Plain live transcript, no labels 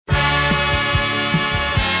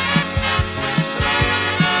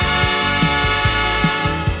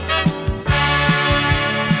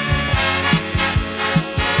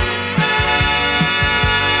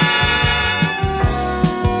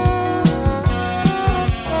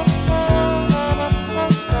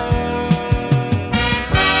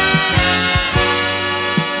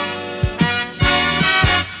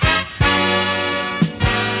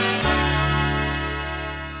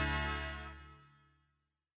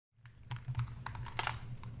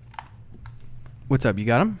What's up? You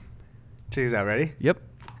got him? Check this out. Ready? Yep.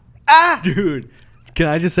 Ah! Dude, can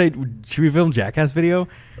I just say, should we film Jackass video?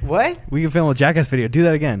 What? We can film a Jackass video. Do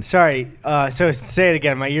that again. Sorry. So say it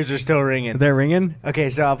again. My ears are still ringing. They're ringing? Okay,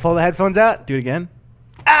 so I'll pull the headphones out. Do it again.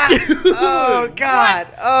 Ah! Oh, God.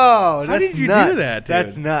 What? Oh, How that's did you nuts. do that, dude?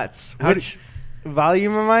 That's nuts. How Which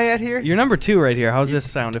volume am I at here? You're number 2 right here. How's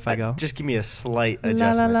this sound if I go? Just give me a slight La,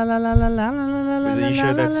 adjustment. la, la, la, la, la, la, la, la, Is it- you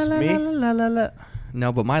sure that's la, me? la, la, la.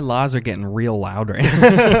 No, but my laws are getting real loud right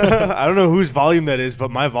now. I don't know whose volume that is, but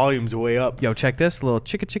my volume's way up. Yo, check this. Little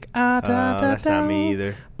chicka. That's not me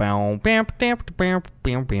either.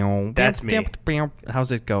 That's me.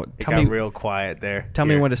 How's it go? It got real quiet there. Tell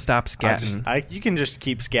me when to stop scatting. You can just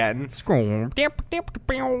keep scatting. Scroll. Okay,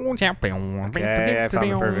 I found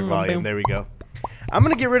the perfect volume. There we go. I'm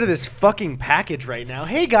going to get rid of this fucking package right now.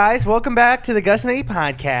 Hey, guys. Welcome back to the Gus and Eddy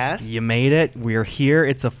podcast. You made it. We're here.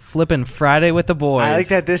 It's a flippin' Friday with the boys. I like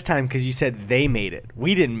that this time because you said they made it.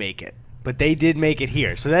 We didn't make it, but they did make it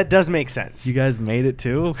here. So that does make sense. You guys made it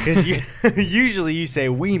too? Because usually you say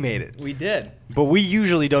we made it. We did. But we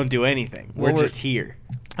usually don't do anything. Well, we're just here.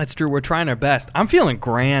 That's true. We're trying our best. I'm feeling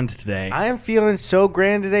grand today. I am feeling so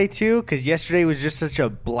grand today, too, because yesterday was just such a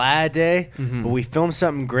blah day. Mm-hmm. But we filmed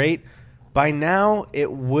something great. By now, it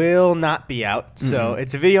will not be out. So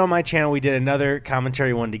it's a video on my channel. We did another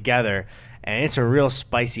commentary one together, and it's a real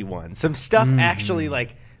spicy one. Some stuff actually,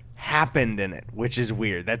 happened in it, which is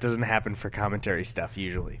weird. That doesn't happen for commentary stuff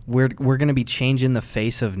usually. We're going to be changing the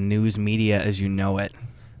face of news media as you know it.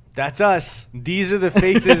 That's us. These are the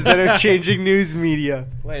faces that are changing news media.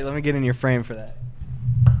 Wait, let me get in your frame for that.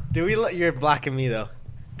 You're blocking me, though.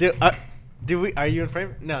 Are you in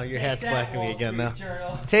frame? No, your hat's blocking me again, though.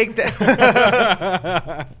 Take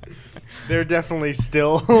that. They're definitely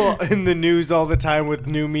still in the news all the time with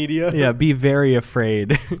new media. Yeah, be very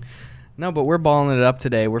afraid. No, but we're balling it up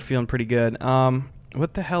today. We're feeling pretty good.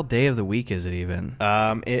 What the hell day of the week is it even?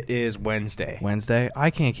 It is Wednesday. Wednesday? I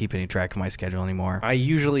can't keep any track of my schedule anymore. I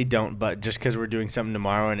usually don't, but just because we're doing something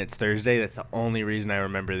tomorrow and it's Thursday, that's the only reason I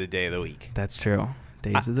remember the day of the week. That's true.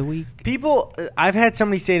 Days of the week. People, I've had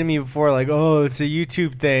somebody say to me before, like, oh, it's a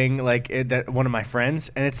YouTube thing, that one of my friends,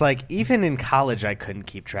 and it's like, even in college, I couldn't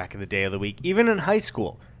keep track of the day of the week. Even in high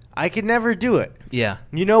school, I could never do it. Yeah.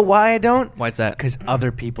 You know why I don't? Why's that? Because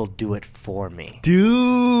other people do it for me.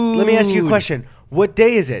 Dude. Let me ask you a question. What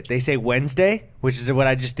day is it? They say Wednesday, which is what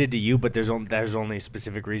I just did to you, but there's only a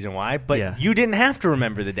specific reason why. But Yeah. You didn't have to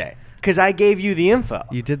remember the day because I gave you the info.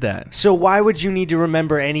 You did that. So why would you need to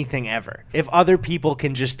remember anything ever if other people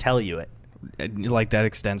can just tell you it? Like that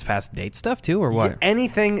extends past date stuff too, or what? Yeah,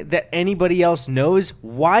 anything that anybody else knows,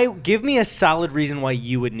 why? Give me a solid reason why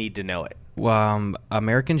you would need to know it.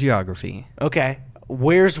 American geography Okay.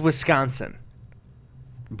 Where's Wisconsin?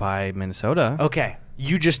 by Minnesota. Okay.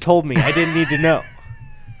 You just told me. I didn't need to know.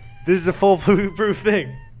 This is a foolproof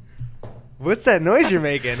thing. What's that noise you're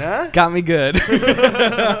making, huh? Got me good.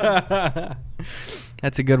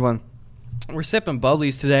 That's a good one. We're sipping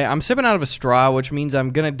bubblies today. I'm sipping out of a straw, which means I'm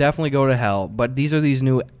going to definitely go to hell. But these are these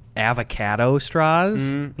new avocado straws.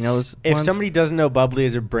 You know those If ones? somebody doesn't know Bubbly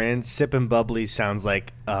as a brand, Sippin' Bubbly sounds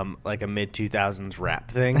like a mid-2000s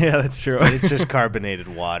rap thing. Yeah, that's true. But it's just carbonated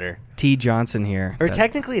water. T. Johnson here. Or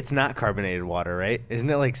technically, it's not carbonated water, right? Isn't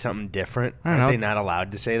it like something different? I don't know. Aren't they not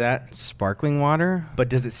allowed to say that? Sparkling water. But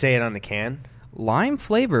does it say it on the can? Lime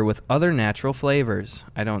flavor with other natural flavors.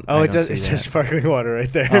 I don't. Oh, I it don't does. see It that. says sparkling water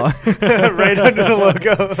right there, Oh. right under the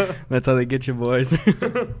logo. That's how they get you, boys.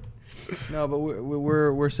 No, but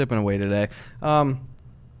we're sipping away today. Probably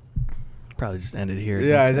just end it here.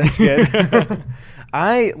 Yeah, that's good.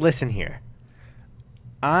 Listen here.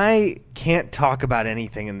 I can't talk about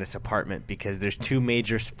anything in this apartment because there's two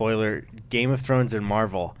major spoiler: Game of Thrones and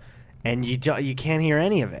Marvel, and you can't hear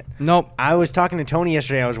any of it. Nope. I was talking to Tony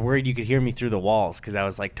yesterday. I was worried you could hear me through the walls because I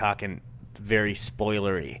was talking very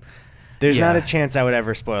spoilery. There's not a chance I would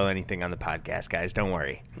ever spoil anything on the podcast, guys. Don't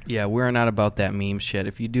worry. Yeah, we're not about that meme shit.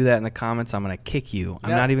 If you do that in the comments, I'm going to kick you.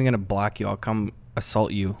 I'm not even going to block you. I'll come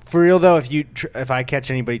assault you. For real, though, if I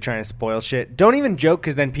catch anybody trying to spoil shit, don't even joke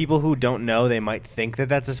because then people who don't know, they might think that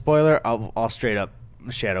that's a spoiler. I'll straight up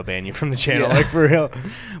shadow ban you from the channel, for real.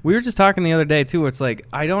 We were just talking the other day, too. It's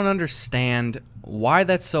I don't understand why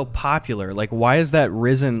that's so popular. Why is that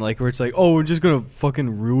risen? Where it's oh, we're just going to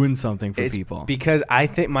fucking ruin something for people. Because I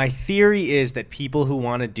think my theory is that people who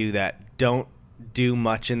want to do that don't do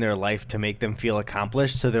much in their life to make them feel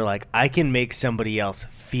accomplished. So they're like, I can make somebody else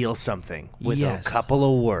feel something with a couple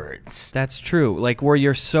of words. That's true. Like where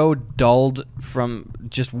you're so dulled from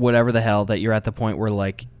just whatever the hell that you're at the point where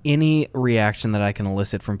like any reaction that I can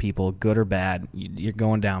elicit from people, good or bad, you're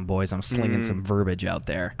going down, boys. I'm slinging some verbiage out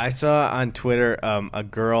there. I saw on Twitter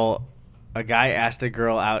a guy asked a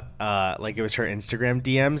girl out, like it was her Instagram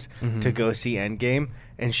DMs, to go see Endgame,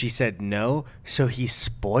 and she said no, so he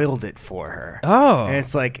spoiled it for her. Oh. And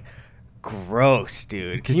it's like, gross,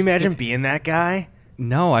 dude. Can you imagine being that guy?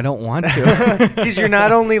 No, I don't want to. Because you're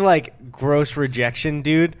not only like gross rejection,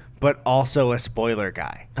 dude, but also a spoiler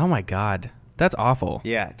guy. Oh, my God. That's awful.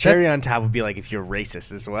 Yeah, cherry on top would be like if you're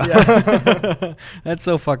racist as well. Yeah. That's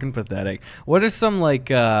so fucking pathetic. What are some like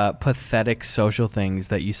pathetic social things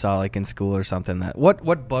that you saw like in school or something? That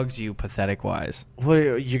what bugs you pathetic wise?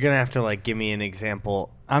 Well, you're gonna have to like give me an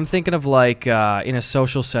example. I'm thinking of like in a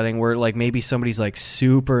social setting where like maybe somebody's like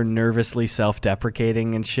super nervously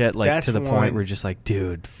self-deprecating and shit, like That's to the one. point where just like,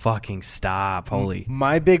 dude, fucking stop. Holy.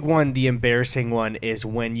 My big one, the embarrassing one, is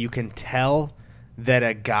when you can tell that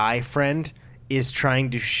a guy friend is trying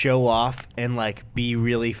to show off and like be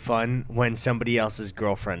really fun when somebody else's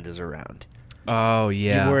girlfriend is around. Oh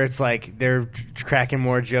yeah. Where it's like they're cracking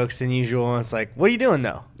more jokes than usual, and it's like, what are you doing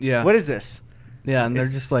though? Yeah. What is this? Yeah, and they're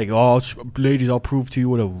just like, oh, ladies, I'll prove to you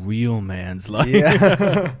what a real man's like.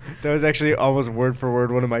 Yeah. That was actually almost word for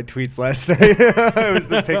word one of my tweets last night. It was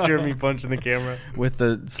the picture of me punching the camera. With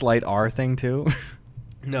the slight R thing too?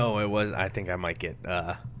 No, it was. I think I might get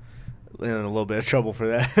in a little bit of trouble for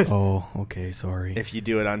that. Oh, okay, sorry. If you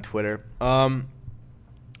do it on Twitter.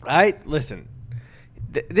 Listen,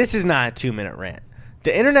 this is not a 2-minute rant.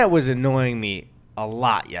 The internet was annoying me a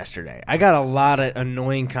lot yesterday. I got a lot of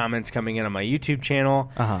annoying comments coming in on my YouTube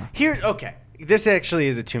channel. Okay. This actually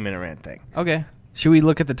is a 2-minute rant thing. Okay. Should we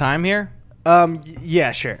look at the time here?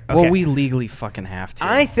 Yeah, sure. Okay. Well, we legally fucking have to.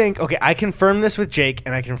 I think, okay, I confirmed this with Jake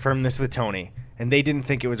and I confirmed this with Tony, and they didn't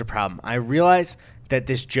think it was a problem. I realize that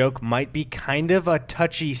this joke might be kind of a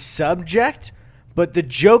touchy subject, but the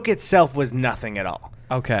joke itself was nothing at all.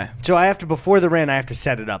 Okay. So I have to, before the rant, I have to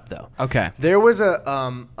set it up, though. Okay. There was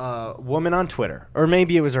a woman on Twitter, or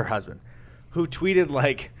maybe it was her husband, who tweeted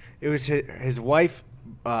like it was his wife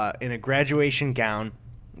in a graduation gown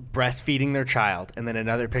breastfeeding their child, and then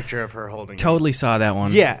another picture of her holding Totally saw that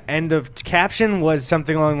one. Yeah, and the caption was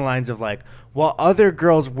something along the lines of like, while other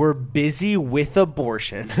girls were busy with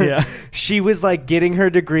abortion, Yeah. she was like getting her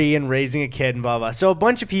degree and raising a kid and blah, blah. So a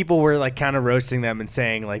bunch of people were like kind of roasting them and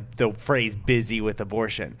saying like the phrase busy with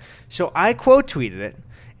abortion. So I quote tweeted it.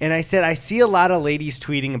 And I said, I see a lot of ladies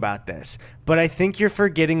tweeting about this, but I think you're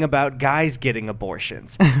forgetting about guys getting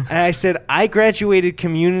abortions. And I said, I graduated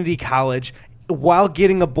community college while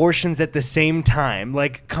getting abortions at the same time.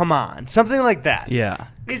 Like, come on. Something like that. Yeah.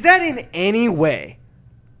 Is that in any way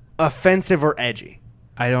offensive or edgy?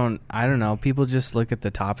 I don't know. People just look at the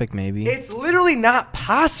topic maybe. It's literally not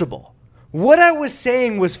possible. What I was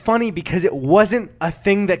saying was funny because it wasn't a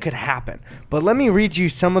thing that could happen. But let me read you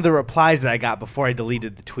some of the replies that I got before I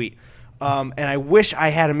deleted the tweet. And I wish I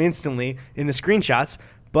had them instantly in the screenshots,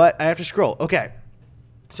 but I have to scroll. Okay.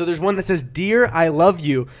 So there's one that says, "Dear, I love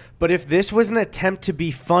you, but if this was an attempt to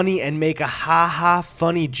be funny and make a ha-ha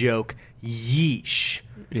funny joke, yeesh."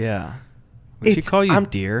 Yeah. Would she call you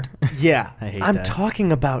dear? Yeah. I hate I'm that.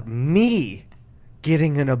 talking about me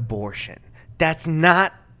getting an abortion. That's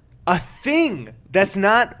not a thing. That's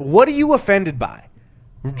not. What are you offended by?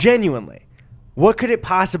 Genuinely. What could it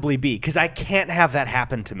possibly be? Because I can't have that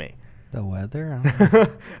happen to me. The weather? I don't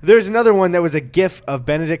know. There's another one that was a gif of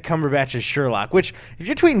Benedict Cumberbatch's Sherlock, which, if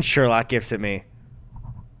you're tweeting Sherlock gifs at me,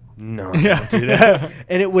 no, don't do that.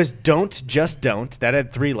 And it was "Don't, Just Don't." That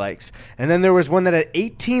had 3 likes. And then there was one that had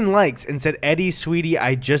 18 likes and said, "Eddy, sweetie,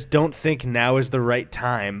 I just don't think now is the right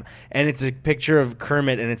time." And it's a picture of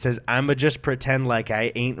Kermit, and it says, "I'ma just pretend like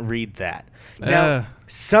I ain't read that." Now,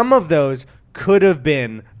 some of those could have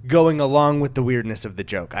been going along with the weirdness of the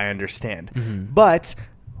joke. I understand. Mm-hmm. But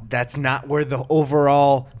that's not where the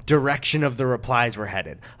overall direction of the replies were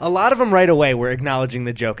headed. A lot of them right away were acknowledging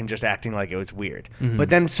the joke and just acting like it was weird. Mm-hmm. But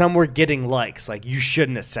then some were getting likes, like, you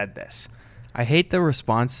shouldn't have said this. I hate the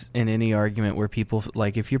response in any argument where people,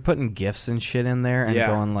 like, if you're putting gifs and shit in there and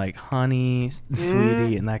going like, honey,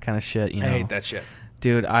 sweetie, and that kind of shit, you know. I hate that shit.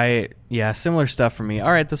 Dude, similar stuff for me.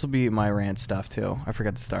 All right, this will be my rant stuff, too. I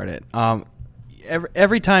forgot to start it.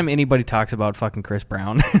 Every time anybody talks about fucking Chris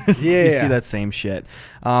Brown, you see that same shit.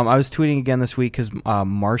 I was tweeting again this week because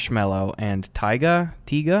Marshmello and Tyga,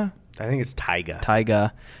 I think it's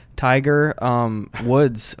Tyga. Tiger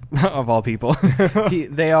Woods, of all people.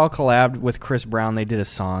 They all collabed with Chris Brown. They did a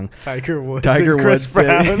song. Tiger Woods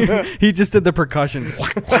did. He just did the percussion.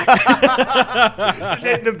 Just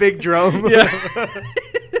hitting a big drum. Yeah.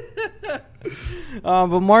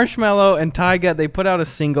 But Marshmello and Tyga, they put out a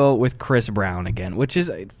single with Chris Brown again, which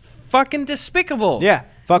is fucking despicable. Yeah.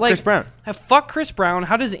 Fuck Chris Brown. Fuck Chris Brown.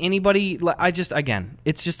 How does anybody... Again,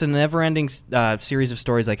 it's just a never-ending series of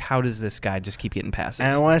stories. Like, how does this guy just keep getting passes?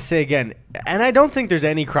 And I want to say again, and I don't think there's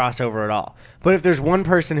any crossover at all, but if there's one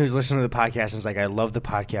person who's listening to the podcast and is like, I love the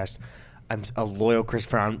podcast, I'm a loyal Chris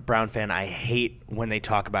Brown fan, I hate when they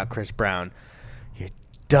talk about Chris Brown, you're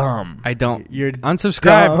dumb. I don't... You're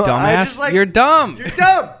unsubscribe, dumbass. You're dumb. You're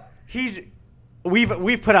dumb.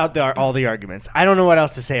 We've put out all the arguments. I don't know what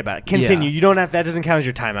else to say about it. Continue. Yeah. You don't have. That doesn't count as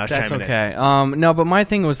your time. I was That's chiming okay. in. No, but my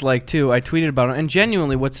thing was like too. I tweeted about it, and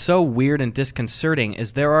genuinely, what's so weird and disconcerting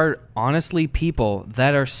is there are honestly people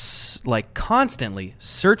that are constantly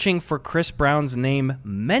searching for Chris Brown's name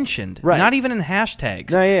mentioned, right? Not even in hashtags.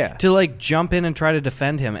 No, yeah. To like jump in and try to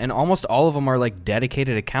defend him, and almost all of them are like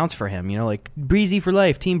dedicated accounts for him. You know, like Breezy for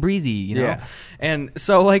life, Team Breezy. You know, and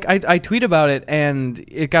so like I tweet about it, and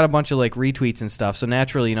it got a bunch of like retweets and stuff. So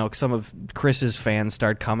naturally, you know, some of Chris's fans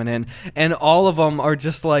start coming in, and all of them are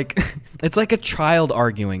just like, it's like a child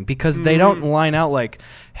arguing because they don't line out like,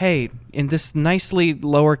 hey, in this nicely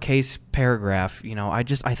lowercase paragraph, you know, I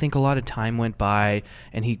think a lot of time went by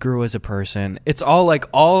and he grew as a person. It's all like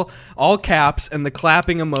all caps and the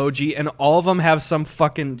clapping emoji, and all of them have some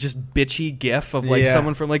fucking just bitchy gif of like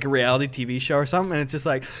someone from like a reality TV show or something, and it's just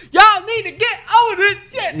like, y'all need to get over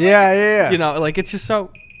this shit. Yeah. You know, like it's just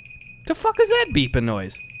so. The fuck is that beeping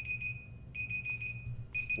noise?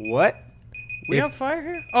 What? We have fire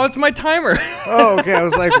here? Oh, it's my timer. Oh, okay. I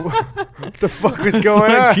was like, what the fuck was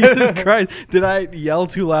going on? Jesus Christ. Did I yell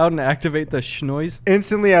too loud and activate the schnoise?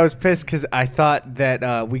 Instantly, I was pissed because I thought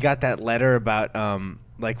that we got that letter about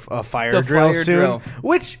like a fire drill soon.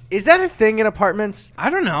 Which, is that a thing in apartments? I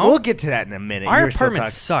don't know. We'll get to that in a minute. Our apartment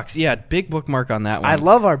sucks. Yeah, big bookmark on that one. I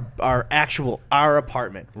love our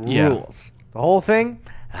apartment rules. The whole thing?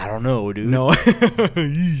 I don't know, dude. No.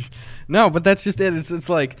 No, but that's just it. It's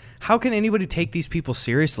like, how can anybody take these people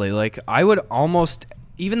seriously? Like, I would almost,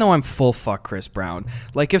 even though I'm full fuck Chris Brown,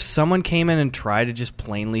 like if someone came in and tried to just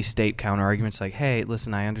plainly state counter arguments like, hey,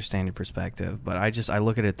 listen, I understand your perspective, but I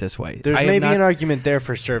look at it this way. There's maybe an argument there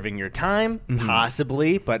for serving your time,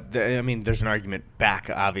 possibly, but I mean, there's an argument back,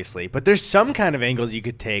 obviously. But there's some kind of angles you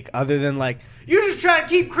could take other than like, you're just trying to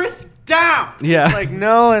keep Chris down. Yeah. It's like,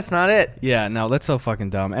 no, that's not it. Yeah, no, that's so fucking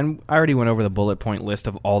dumb. And I already went over the bullet point list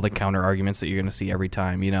of all the counter arguments that you're going to see every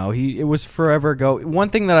time. You know, it was forever ago. One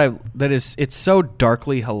thing it's so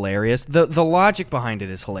darkly hilarious. The logic behind it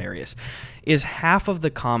is hilarious. Is half of the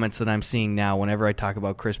comments that I'm seeing now whenever I talk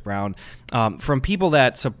about Chris Brown from people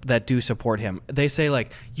that do support him, they say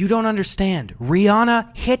like, you don't understand.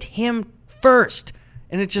 Rihanna hit him first.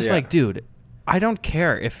 And it's just like, dude, I don't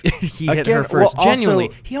care if he hit her first. Well, genuinely,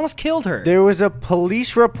 also, he almost killed her. There was a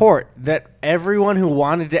police report that everyone who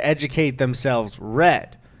wanted to educate themselves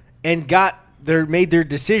read and made their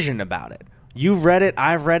decision about it. You've read it.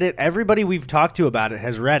 I've read it. Everybody we've talked to about it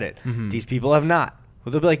has read it. These people have not.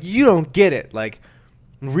 Well, they'll be like, you don't get it. Like,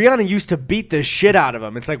 Rihanna used to beat the shit out of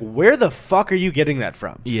him. It's like, where the fuck are you getting that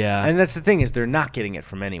from? Yeah. And that's the thing is they're not getting it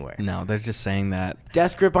from anywhere. No, they're just saying that.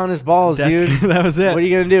 Death grip on his balls, dude. That was it. What are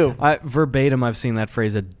you going to do? Verbatim, I've seen that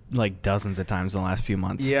phrase like dozens of times in the last few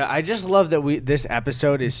months. Yeah, I just love that this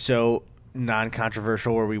episode is so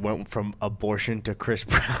non-controversial where we went from abortion to Chris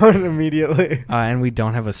Brown immediately. And we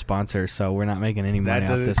don't have a sponsor, so we're not making any money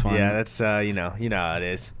off this one. Yeah, that's, you know how it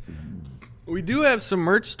is. We do have some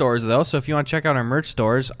merch stores, though, so if you want to check out our merch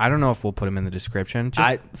stores, I don't know if we'll put them in the description.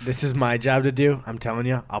 This is my job to do. I'm telling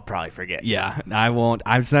you, I'll probably forget. Yeah, I won't.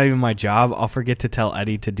 It's not even my job. I'll forget to tell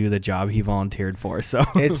Eddy to do the job he volunteered for. So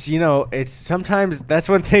it's sometimes, that's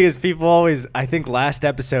one thing is people always, I think last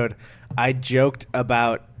episode, I joked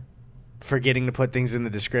about forgetting to put things in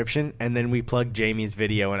the description, and then we plugged Jamie's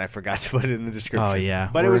video and I forgot to put it in the description. Oh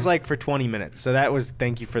yeah, but it was like for 20 minutes, so that was,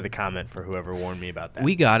 thank you for the comment for whoever warned me about that.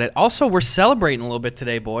 We got it. Also, we're celebrating a little bit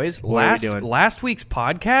today, boys. What are we doing? Last week's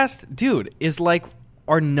podcast, dude, is like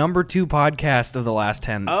our number 2 podcast of the last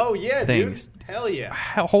 10 things. Dude. Hell yeah.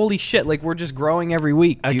 Holy shit, like we're just growing every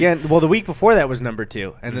week. Again, well, the week before that was number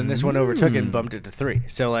 2, and then this one overtook it and bumped it to 3.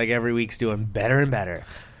 So like every week's doing better and better.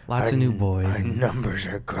 Lots of new boys. Our numbers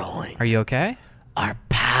are growing. Are you okay? Our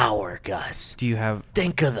power, Gus. Do you have...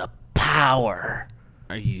 Think of the power.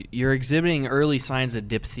 You're exhibiting early signs of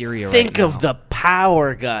diphtheria right now. Think of the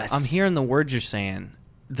power, Gus. I'm hearing the words you're saying.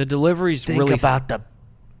 The delivery's Think really... about the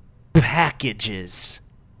packages.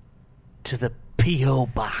 to the P.O.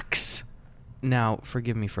 box. Now,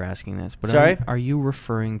 forgive me for asking this, but Sorry? are you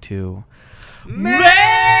referring to Mail?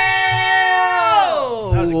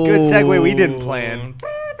 That was a good segue we didn't plan.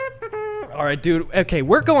 All right, dude. Okay,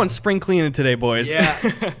 we're going spring cleaning today, boys. Yeah.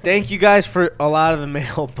 Thank you guys for a lot of the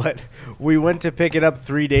mail, but we went to pick it up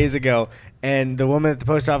 3 days ago, and the woman at the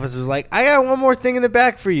post office was like, I got one more thing in the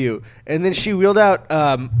back for you. And then she wheeled out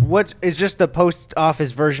what is just the post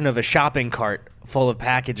office version of a shopping cart full of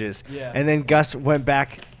packages. Yeah. And then Gus went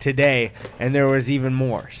back today, and there was even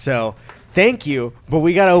more. So thank you, but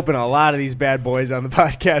we got to open a lot of these bad boys on the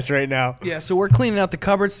podcast right now. Yeah, so we're cleaning out the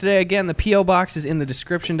cupboards today. Again, the P.O. box is in the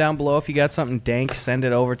description down below. If you got something dank, send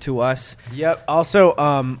it over to us. Yep.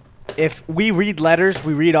 Also, if we read letters,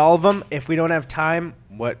 we read all of them. If we don't have time,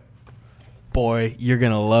 what? Boy, you're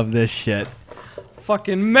going to love this shit.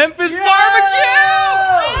 Fucking Memphis barbecue!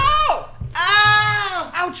 Ow!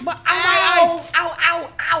 Ow! Ouch, my eyes! Ow, ow,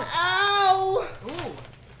 ow! Ow! Ooh.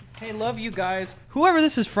 Hey, love you guys. Whoever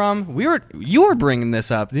this is from, you were bringing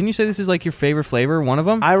this up. Didn't you say this is like your favorite flavor, one of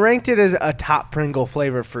them? I ranked it as a top Pringle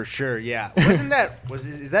flavor for sure. Yeah, is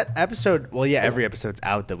that episode? Well, yeah, every episode's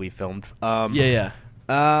out that we filmed. Yeah.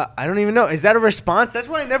 I don't even know. Is that a response? That's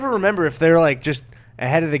why I never remember if they're like just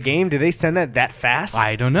ahead of the game. Did they send that fast?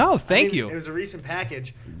 I don't know. Thank you. It was a recent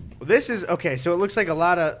package. Well, this is okay. So it looks like a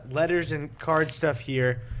lot of letters and card stuff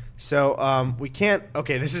here. So we can't.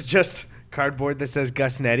 Okay, this is just cardboard that says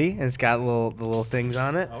Gus and Eddy, and it's got the little things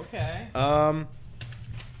on it. Okay.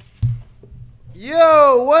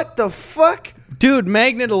 Yo, what the fuck? Dude,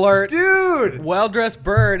 magnet alert. Dude. Well-dressed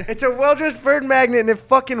bird. It's a well-dressed bird magnet, and it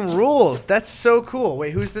fucking rules. That's so cool.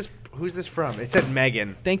 Wait, who's this from? It said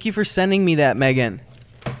Megan. Thank you for sending me that, Megan.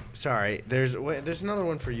 Sorry, there's another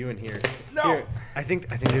one for you in here. No. Here, I think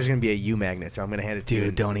there's gonna be a U magnet, so I'm gonna hand it to you.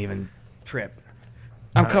 Dude, don't even trip.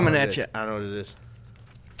 I'm coming at you. I don't know what it is.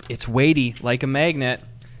 It's weighty, like a magnet.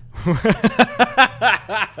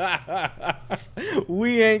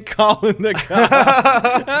 We ain't calling the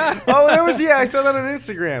cops. Oh, I saw that on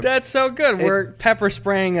Instagram. That's so good. We're pepper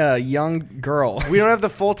spraying a young girl. We don't have the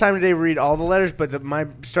full time today to read all the letters, but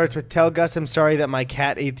mine starts with, tell Gus I'm sorry that my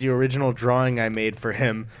cat ate the original drawing I made for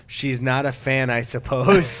him. She's not a fan, I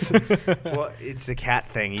suppose. Well, it's the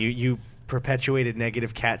cat thing. You perpetuated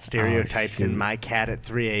negative cat stereotypes in my cat at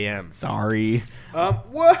 3 a.m. Sorry.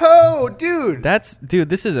 Whoa, dude. Dude,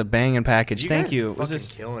 this is a banging package. Thank you. Fucking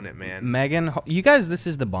killing it, man. Megan, you guys, this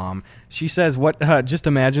is the bomb. She says, "What? Just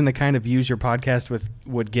imagine the kind of views your podcast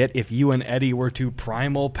would get if you and Eddy were to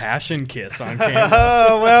primal passion kiss on camera."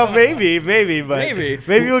 Oh, well, maybe, but maybe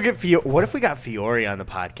we'll get What if we got Fiore on the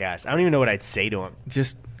podcast? I don't even know what I'd say to him.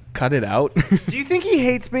 Just cut it out. Do you think he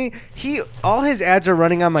hates me? All his ads are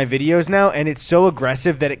running on my videos now, and it's so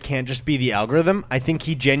aggressive that it can't just be the algorithm. I think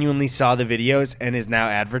he genuinely saw the videos and is now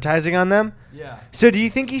advertising on them. Yeah. So do you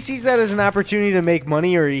think he sees that as an opportunity to make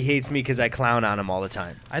money, or he hates me because I clown on him all the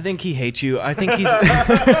time? I think he hates you. I think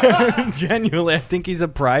he's genuinely. I think he's a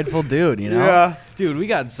prideful dude. You know. Yeah. Dude, we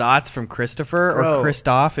got Zots from Christopher or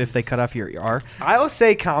Christoph if they cut off your R. I will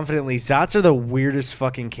say confidently, Zots are the weirdest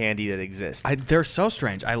fucking candy that exists. They're so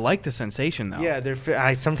strange. I like the sensation though.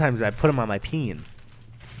 Yeah, sometimes I put them on my peen.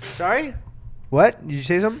 Sorry? What? Did you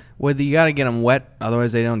say something? Well, you got to get them wet,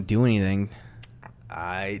 otherwise they don't do anything.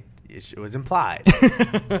 It was implied.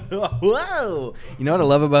 Whoa! You know what I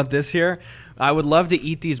love about this here? I would love to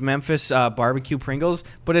eat these Memphis barbecue Pringles,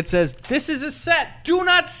 but it says, this is a set. Do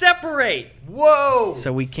not separate. Whoa!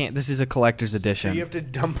 So we can't. This is a collector's edition. So you have to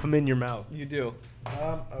dump them in your mouth. You do.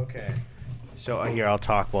 Okay. So here, I'll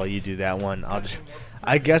talk while you do that one.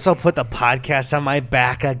 I guess I'll put the podcast on my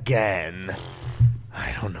back again.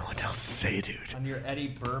 I don't know what else to say, dude. On your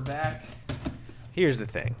Eddy Burback. Here's the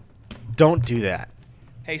thing. Don't do that.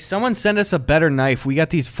 Hey, someone send us a better knife. We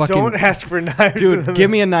got these fucking... Don't ask for knives. Dude, give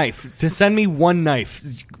me a knife. To send me one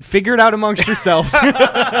knife. Figure it out amongst yourselves.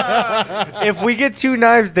 If we get 2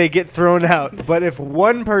 knives, they get thrown out. But if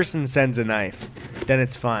one person sends a knife, then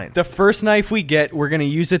it's fine. The first knife we get, we're going to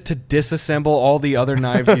use it to disassemble all the other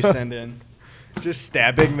knives you send in. Just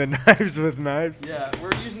stabbing the knives with knives? Yeah,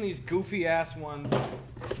 we're using these goofy-ass ones.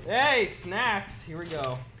 Hey, snacks. Here we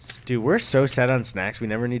go. Dude, we're so set on snacks, we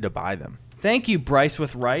never need to buy them. Thank you, Bryce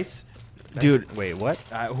with rice. Dude. Wait, what?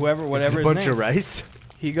 Whatever his name. A bunch of rice?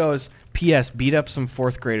 He goes, P.S. Beat up some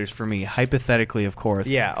 4th graders for me. Hypothetically, of course.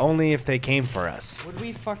 Yeah, only if they came for us. Would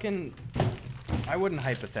we fucking... I wouldn't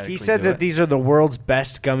hypothetically He said that these are the world's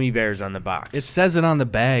best gummy bears on the box. It says it on the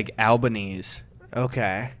bag, Albanese.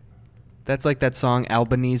 Okay. That's like that song,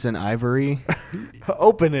 Albanese and Ivory.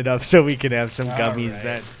 Open it up so we can have some gummies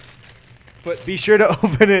then. But be sure to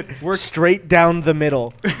open it straight down the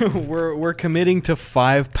middle. We're committing to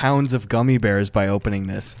 5 pounds of gummy bears by opening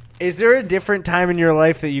this. Is there a different time in your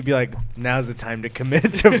life that you'd be like, now's the time to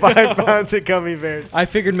commit to 5 pounds of gummy bears? I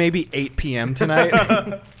figured maybe 8 p.m. tonight.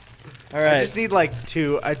 All right. I just need like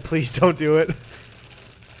 2. Please don't do it.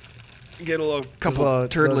 Get a couple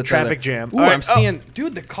turtlets. Traffic jam. Ooh, I'm seeing,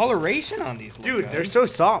 dude, the coloration on these. Dude, they're so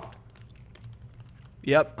soft.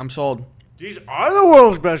 Yep, I'm sold. These are the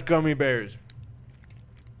world's best gummy bears.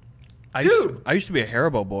 I used to be a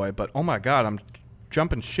Haribo boy, but oh my god, I'm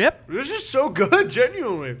jumping ship. This is so good,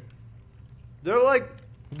 genuinely. They're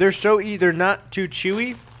they're not too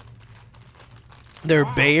chewy. They're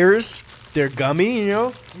bears. They're gummy, you know?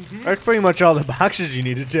 Mm-hmm. That's pretty much all the boxes you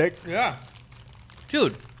need to tick. Yeah.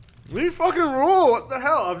 Dude. These fucking rule. What the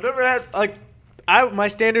hell? I've never had, my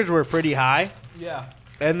standards were pretty high. Yeah.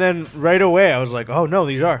 And then right away I was like, oh no,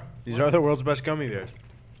 these are the world's best gummy bears.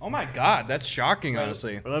 Oh my god, that's shocking,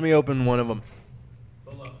 honestly. Let me open one of them.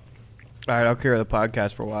 All right, I'll carry the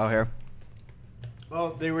podcast for a while here.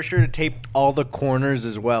 Oh, they were sure to tape all the corners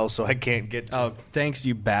as well, so I can't get to Oh, thanks,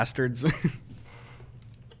 you bastards.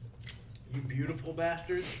 You beautiful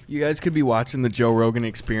bastards. You guys could be watching the Joe Rogan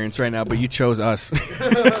Experience right now, but you chose us.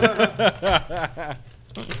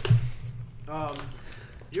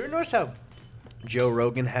 You ever notice how Joe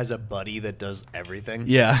Rogan has a buddy that does everything?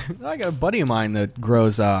 Yeah. I got a buddy of mine that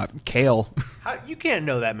grows kale. You can't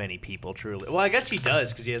know that many people, truly. Well, I guess he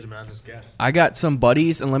does because he has them on his guest. I got some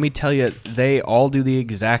buddies, and let me tell you, they all do the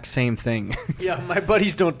exact same thing. Yeah, my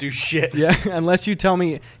buddies don't do shit. Yeah, unless you tell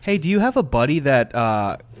me, hey, do you have a buddy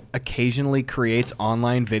that occasionally creates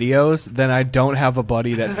online videos? Then I don't have a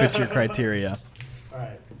buddy that fits your criteria. All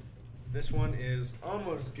right. This one is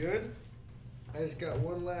almost good. I just got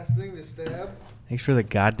one last thing to stab. Thanks for the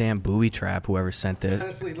goddamn booby trap, whoever sent it.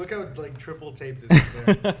 Honestly, look how triple taped it is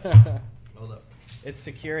there. Hold up. It's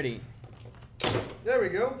security. There we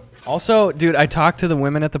go. Also, dude, I talked to the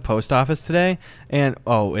women at the post office today, and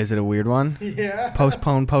is it a weird one? Yeah.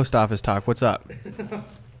 Postpone post office talk. What's up?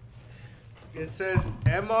 It says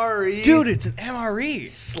MRE. Dude, it's an MRE.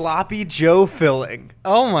 Sloppy Joe filling.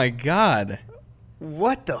 Oh my god.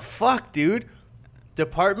 What the fuck, dude?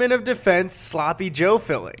 Department of Defense Sloppy Joe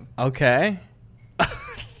filling. Okay.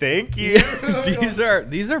 Thank you. These are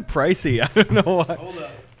pricey. I don't know why. Hold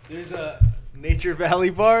up. There's a Nature Valley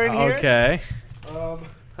bar in here. Okay.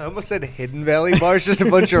 I almost said Hidden Valley bar. It's just a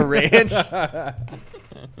bunch of ranch.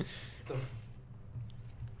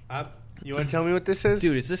 You want to tell me what this is?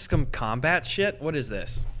 Dude, is this some combat shit? What is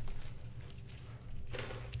this?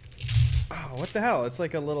 Oh, what the hell? It's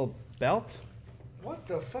like a little belt? What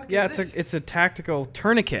the fuck is this? Yeah, it's a tactical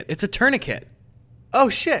tourniquet. It's a tourniquet. Oh,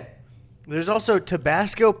 shit. There's also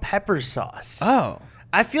Tabasco pepper sauce. Oh.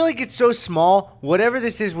 I feel like it's so small, whatever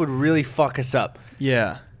this is would really fuck us up.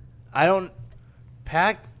 Yeah.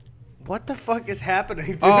 What the fuck is happening,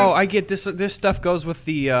 dude? Oh, I get this. This stuff goes with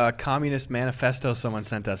the Communist Manifesto someone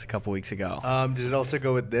sent us a couple weeks ago. Does it also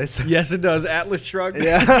go with this? Yes, it does. Atlas shrugged.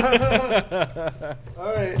 Yeah.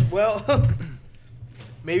 All right. Well,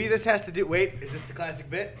 maybe this has to do... Wait, is this the classic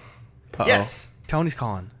bit? Uh-oh. Yes. Tony's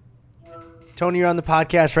calling. Tony, you're on the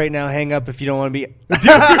podcast right now. Hang up if you don't want to be... Dude,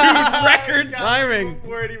 record timing.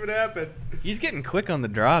 Before it even happened. He's getting quick on the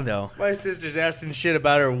draw, though. My sister's asking shit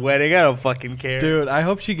about her wedding. I don't fucking care. Dude, I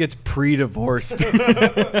hope she gets pre-divorced.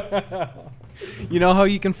 You know how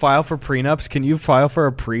you can file for prenups? Can you file for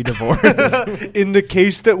a pre-divorce? In the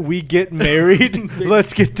case that we get married,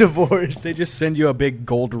 let's get divorced. They just send you a big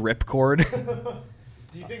gold ripcord.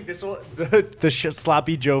 Do you think this will the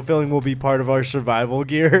Sloppy Joe filling will be part of our survival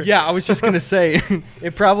gear? Yeah, I was just going to say,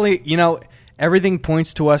 it probably, everything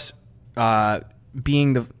points to us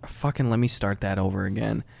being the... Fucking let me start that over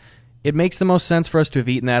again. It makes the most sense for us to have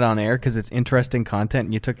eaten that on air because it's interesting content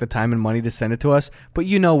and you took the time and money to send it to us. But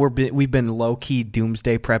we've been low-key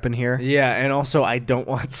doomsday prepping here. Yeah, and also I don't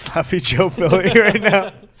want Sloppy Joe filling right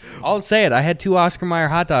now. I'll say it. I had 2 Oscar Mayer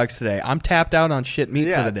hot dogs today. I'm tapped out on shit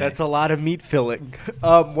meat for the day. That's a lot of meat filling.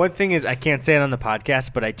 One thing is, I can't say it on the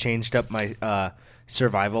podcast, but I changed up my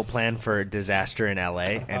survival plan for disaster in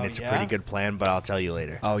LA, and it's a pretty good plan, but I'll tell you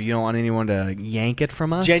later. Oh, you don't want anyone to yank it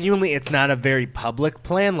from us? Genuinely, it's not a very public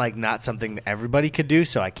plan, not something that everybody could do,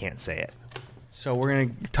 so I can't say it. So we're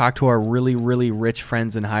going to talk to our really, really rich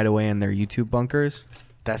friends in Hideaway and their YouTube bunkers?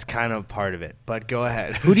 That's kind of part of it, but go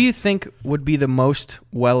ahead. Who do you think would be the most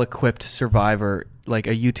well-equipped survivor, like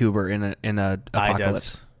a YouTuber in a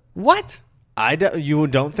apocalypse? What? You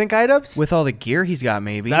don't think Idubbbz? With all the gear he's got,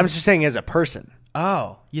 maybe. I'm just saying as a person.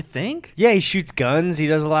 Oh, you think? Yeah, he shoots guns. He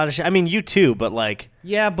does a lot of shit. I mean, you too, but like...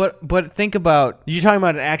 Yeah, but think about... You talking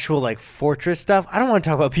about an actual, like, fortress stuff? I don't want to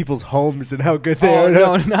talk about people's homes and how good they are.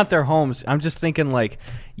 No, not their homes. I'm just thinking, like,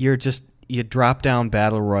 you drop down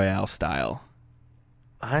Battle Royale style.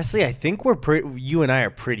 Honestly, I think you and I are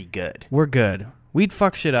pretty good. We're good. We'd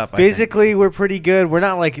fuck shit up. Physically, we're pretty good. We're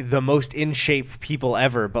not like the most in shape people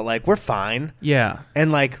ever, but like we're fine. Yeah.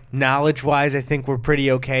 And like knowledge wise, I think we're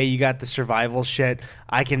pretty okay. You got the survival shit.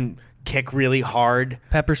 I can kick really hard.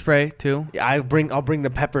 Pepper spray too. I'll bring the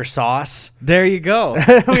pepper sauce. There you go.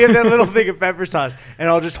 We have that little thing of pepper sauce, and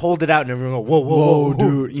I'll just hold it out, and everyone go, whoa,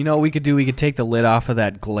 dude. You know what we could do? We could take the lid off of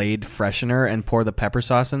that Glade freshener and pour the pepper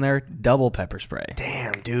sauce in there. Double pepper spray.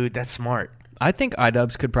 Damn, dude, that's smart. I think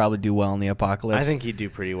iDubbbz could probably do well in the apocalypse. I think he'd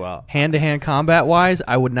do pretty well. Hand-to-hand combat-wise,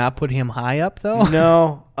 I would not put him high up, though.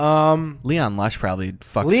 No. Leon Lush probably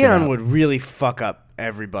fuck Leon would really fuck up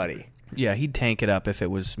everybody. Yeah, he'd tank it up if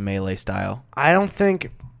it was melee style. I don't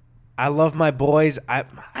think... I love my boys. I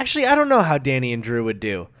don't know how Danny and Drew would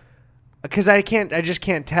do. Because I just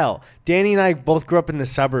can't tell. Danny and I both grew up in the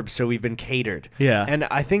suburbs, so we've been catered. Yeah. And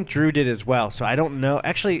I think Drew did as well, so I don't know.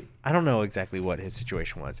 Actually, I don't know exactly what his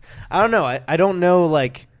situation was. I don't know. I don't know,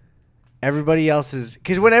 like, everybody else's...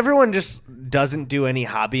 Because when everyone just doesn't do any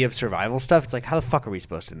hobby of survival stuff, it's like, how the fuck are we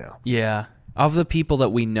supposed to know? Yeah. Of the people that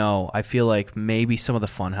we know, I feel like maybe some of the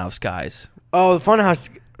Funhouse guys. Oh, the Funhouse...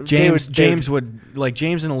 James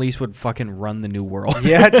and Elise would fucking run the new world.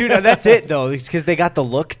 Yeah, dude, that's it though. It's because they got the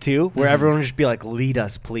look too, where everyone would just be like, "Lead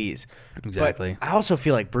us, please." Exactly. But I also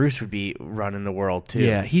feel like Bruce would be running the world too.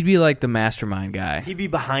 Yeah, he'd be like the mastermind guy. He'd be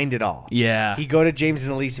behind it all. Yeah. He'd go to James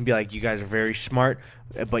and Elise and be like, "You guys are very smart,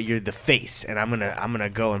 but you're the face, and I'm gonna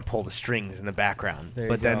go and pull the strings in the background."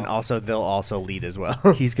 Then also they'll also lead as well.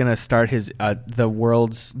 He's gonna start his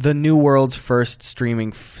the new world's first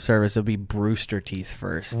streaming service. It'll be Brewster Teeth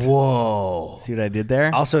first. Whoa! See what I did there?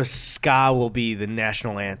 Also, ska will be the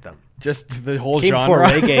national anthem. Just the whole Came genre.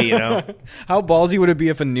 Before reggae, you know. How ballsy would it be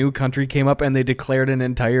if a new country came up and they declared an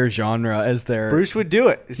entire genre as their... Bruce would do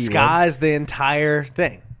it. Ska is the entire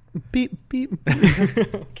thing. Beep, beep.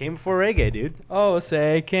 Came before reggae, dude. Oh,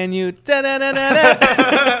 say, can you...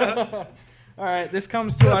 Da-da-da-da-da. All right, this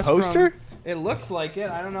comes to us poster? From... It looks like it.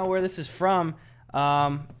 I don't know where this is from.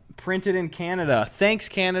 Printed in Canada. Thanks,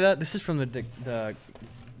 Canada. This is from the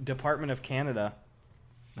Department of Canada.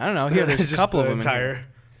 I don't know. Here, there's a couple of them. Entire...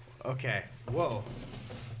 Okay. Whoa.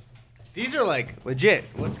 These are like legit.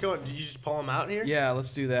 What's going? Did you just pull them out here? Yeah,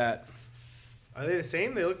 let's do that. Are they the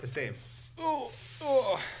same? They look the same. Oh.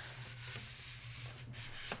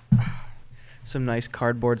 Some nice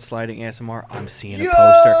cardboard sliding ASMR. I'm seeing a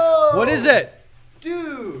poster. What is it?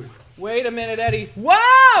 Dude. Wait a minute, Eddie.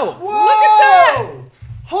 Wow! Whoa! Look at that!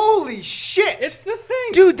 Holy shit! It's the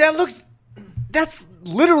thing. Dude, that's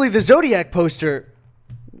literally the Zodiac poster.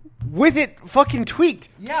 With it fucking tweaked.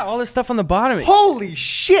 Yeah, all this stuff on the bottom. Holy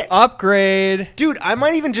shit. Upgrade. Dude, I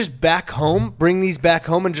might even just bring these back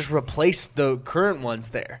home and just replace the current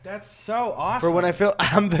ones there. That's so awesome. For when I feel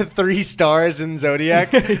I'm the 3 stars in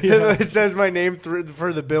Zodiac. It says my name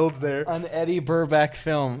for the build there. An Eddy Burback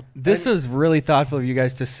film. This was really thoughtful of you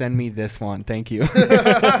guys to send me this one. Thank you.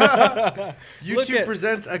 YouTube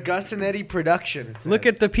presents a Gus and Eddy production. Look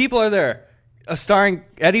at the people are there. Starring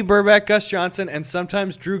Eddy Burback, Gus Johnson, and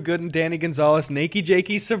sometimes Drew Good and Danny Gonzalez, Nakey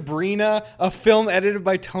Jakey, Sabrina, a film edited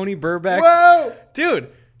by Tony Burback. Whoa!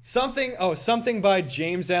 Dude, something by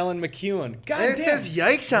James Allen McEwen. God and it damn. says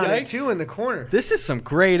yikes on it, too, in the corner. This is some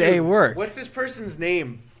grade A work. What's this person's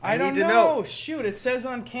name? I don't know. Shoot, it says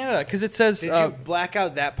on Canada. Because it says... Did you black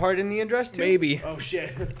out that part in the address, too? Maybe. Oh,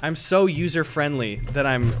 shit. I'm so user-friendly that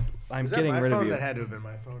I'm getting rid of you. That had to have been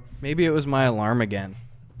my phone. Maybe it was my alarm again.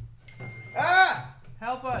 Ah!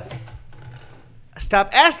 Help us.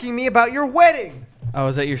 Stop asking me about your wedding. Oh,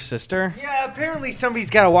 is that your sister? Yeah, apparently somebody's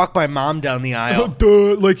got to walk my mom down the aisle.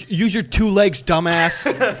 Duh, like, use your 2 legs, dumbass.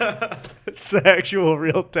 It's the actual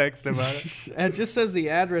real text about it. It just says the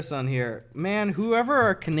address on here. Man, whoever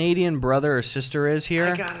our Canadian brother or sister is here.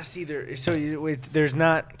 I gotta see there. So there's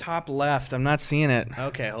not... Top left. I'm not seeing it.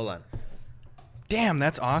 Okay, hold on. Damn,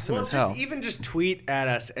 that's awesome as hell. Even just tweet at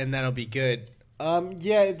us and that'll be good.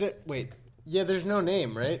 Wait. Yeah, there's no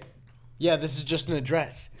name, right? Yeah, this is just an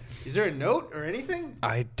address. Is there a note or anything?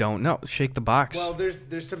 I don't know. Shake the box. Well,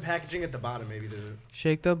 there's some packaging at the bottom. Maybe there's.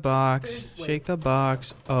 Shake the box. Shake the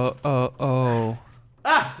box. Oh.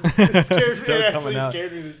 Ah! It scared Still me. It coming actually out.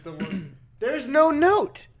 scared me. There's no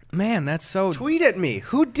note. Man, that's so... Tweet at me.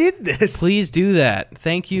 Who did this? Please do that.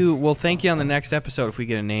 Thank you. We'll thank you on the next episode if we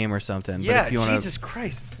get a name or something. Yeah, but if you wanna, Jesus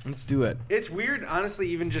Christ. Let's do it. It's weird, honestly,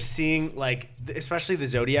 even just seeing, like, especially the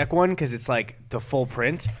Zodiac one, because it's, like, the full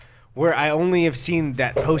print, where I only have seen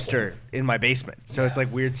that poster in my basement. So it's,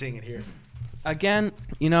 like, weird seeing it here. Again,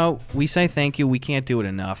 we say thank you. We can't do it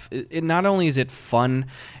enough. It not only is it fun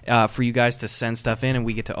for you guys to send stuff in and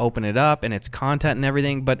we get to open it up and it's content and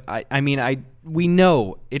everything, but we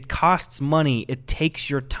know it costs money. It takes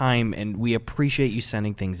your time, and we appreciate you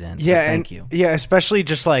sending things in. Yeah, so thank you. Yeah, especially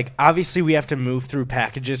just like obviously we have to move through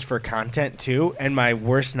packages for content too. And my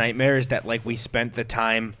worst nightmare is that like we spent the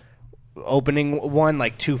time opening one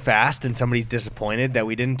like too fast and somebody's disappointed that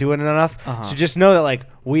we didn't do it enough. So just know that like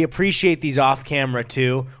we appreciate these off camera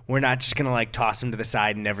too. We're not just gonna like toss them to the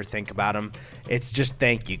side and never think about them. It's just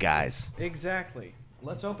thank you guys. Exactly.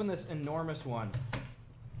 Let's open this enormous one.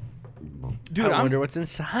 Dude, I wonder what's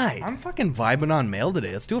inside. I'm fucking vibing on mail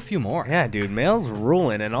today. Let's do a few more. Yeah, dude, mail's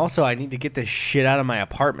ruling. And also I need to get this shit out of my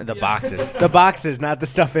apartment. The boxes. The boxes, not the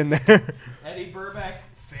stuff in there. Eddy Burback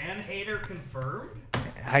fan hater confirmed.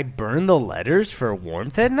 I burned the letters for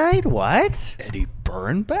warmth at night? What? Eddy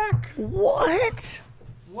Burnback? What?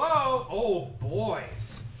 Whoa. Oh,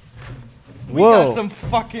 boys. We Whoa. got some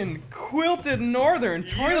fucking quilted northern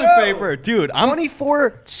toilet paper. Dude, I'm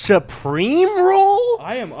 24 Supreme roll?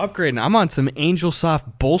 I am upgrading. I'm on some Angel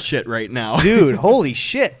Soft bullshit right now. Dude, holy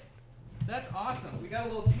shit. That's awesome. We got a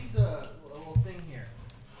little thing here.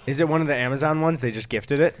 Is it one of the Amazon ones? They just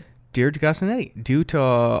gifted it? Dear Gus and Eddy, due to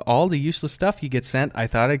all the useless stuff you get sent, I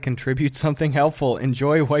thought I'd contribute something helpful.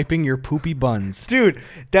 Enjoy wiping your poopy buns. Dude,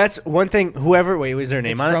 that's one thing. Whoever, wait, was their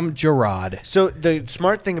name It's on from it? Gerard. So the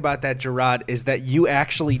smart thing about that, Gerard, is that you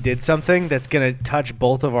actually did something that's going to touch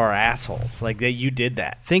both of our assholes. Like that you did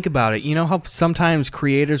that. Think about it. You know how sometimes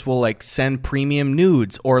creators will like send premium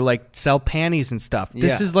nudes or like sell panties and stuff?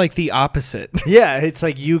 This is like the opposite. Yeah, it's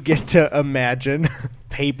like you get to imagine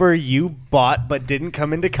paper you bought but didn't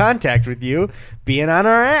come into contact with you being on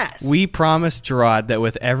our ass. We promised Gerard that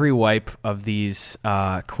with every wipe of these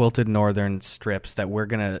quilted northern strips that we're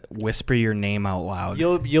gonna whisper your name out loud.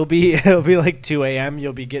 You'll be it'll be like 2 a.m.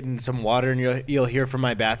 You'll be getting some water and you'll hear from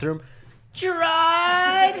my bathroom, Gerard.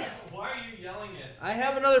 Why are you yelling it? I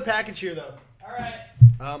have another package here though. All right.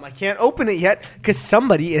 I can't open it yet because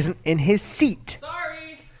somebody isn't in his seat. Sorry.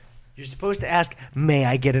 You're supposed to ask, may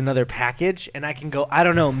I get another package? And I can go, I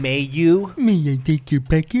don't know, may you? May I take your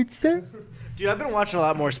package, sir? Dude, I've been watching a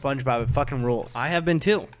lot more SpongeBob. It fucking rules. I have been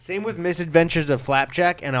too. Same with Misadventures of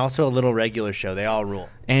Flapjack and also a little regular show. They all rule.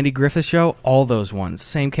 Andy Griffith Show, all those ones.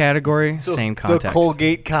 Same category, same context. The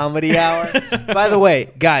Colgate Comedy Hour. By the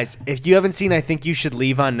way, guys, if you haven't seen I Think You Should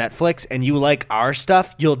Leave on Netflix and you like our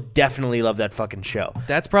stuff, you'll definitely love that fucking show.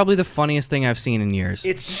 That's probably the funniest thing I've seen in years.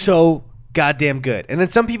 It's so goddamn good. And then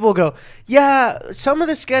some people go, yeah, some of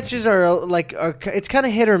the sketches are it's kind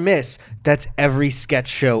of hit or miss. That's every sketch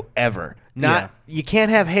show ever. You can't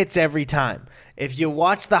have hits every time. If you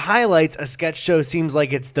watch the highlights, a sketch show seems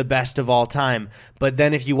like it's the best of all time. But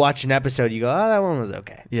then if you watch an episode, you go, oh, that one was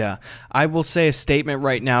okay. Yeah. I will say a statement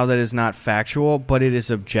right now that is not factual, but it is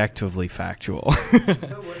objectively factual.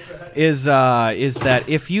 is that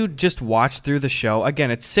if you just watch through the show, again,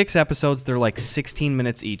 it's 6 episodes, they're like 16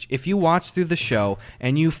 minutes each. If you watch through the show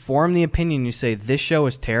and you form the opinion, you say, this show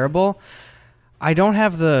is terrible, I don't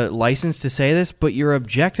have the license to say this, but you're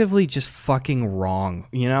objectively just fucking wrong,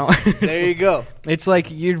 you know? There you go. It's like,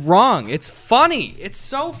 you're wrong. It's funny. It's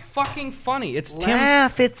so fucking funny. It's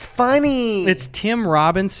it's funny. It's Tim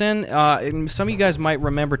Robinson. And some of you guys might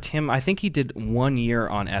remember Tim. I think he did 1 year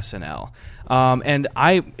on SNL. And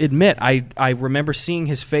I admit, I remember seeing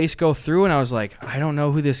his face go through, and I was like, I don't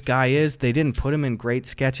know who this guy is. They didn't put him in great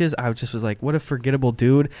sketches. I just was like, what a forgettable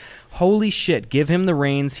dude. Holy shit, give him the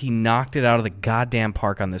reins. He knocked it out of the goddamn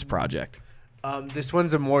park on this project. This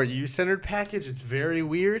one's a more you-centered package. It's very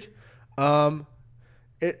weird.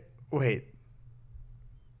 Wait.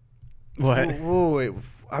 What? Wait.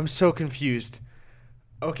 I'm so confused.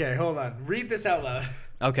 Okay, hold on. Read this out loud.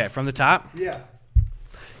 Okay, from the top? Yeah.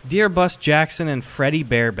 Dear Bus Jackson and Freddie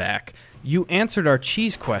Bareback, you answered our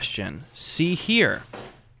cheese question. See here.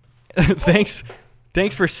 Thanks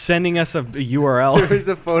for sending us a URL. There's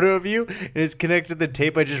a photo of you, and it's connected to the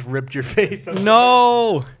tape. I just ripped your face.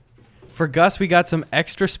 No! For Gus, we got some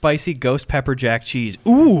extra spicy ghost pepper jack cheese.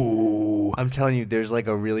 Ooh! I'm telling you, there's like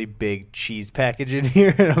a really big cheese package in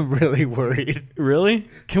here, and I'm really worried. Really?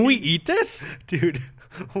 Can we eat this? Dude,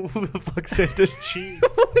 who the fuck sent this cheese?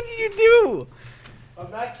 What did you do? I'm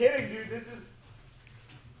not kidding, dude. This is...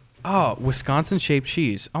 Oh, Wisconsin-shaped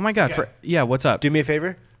cheese. Oh, my God. Okay. Yeah, what's up? Do me a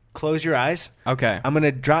favor. close your eyes. Okay. I'm going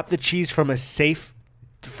to drop the cheese from a safe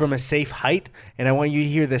height, and I want you to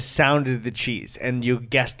hear the sound of the cheese, and you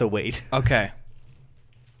guess the weight. Okay.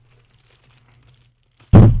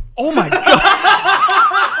 Oh my God.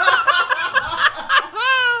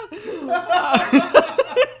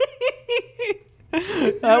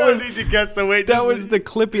 Need to guess the weight. That was the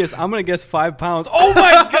clippiest. I'm going to guess 5 pounds. Oh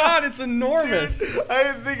my God, it's enormous. Dude, I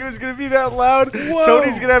didn't think it was going to be that loud. Whoa.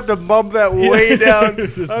 Tony's going to have to bump that way down.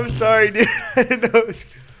 I'm sorry, dude. I didn't know it was...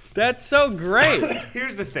 That's so great.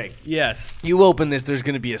 Here's the thing. Yes. You open this, there's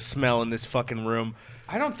going to be a smell in this fucking room.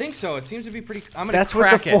 I don't think so. It seems to be pretty... I'm going to That's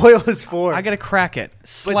crack what the foil is for. I got to crack it.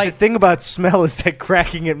 But the thing about smell is that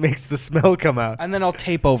cracking it makes the smell come out. And then I'll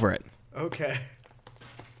tape over it. Okay.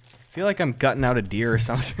 I feel like I'm gutting out a deer or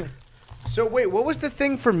something. So wait, what was the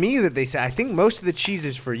thing for me that they said? I think most of the cheese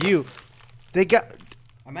is for you.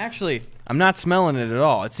 I'm not smelling it at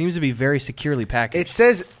all. It seems to be very securely packaged. It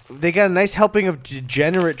says they got a nice helping of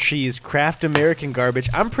degenerate cheese, Kraft American garbage.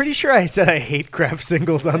 I'm pretty sure I said I hate Kraft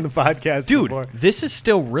singles on the podcast before. Dude, this is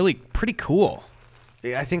still really pretty cool.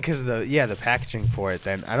 Yeah, I think because of the packaging for it.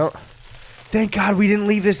 Then I don't. Thank God we didn't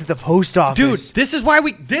leave this at the post office. Dude, this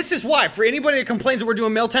is why for anybody that complains that we're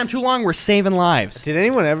doing mail time too long, we're saving lives. Did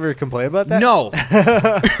anyone ever complain about that? No.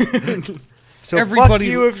 So fuck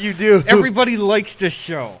you if you do. Everybody likes this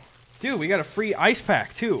show. Dude, we got a free ice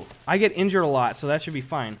pack too. I get injured a lot, so that should be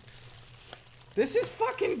fine. This is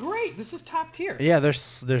fucking great. This is top tier. Yeah,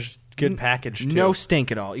 there's good package too. No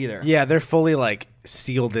stink at all either. Yeah, they're fully like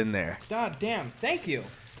sealed in there. God damn, thank you.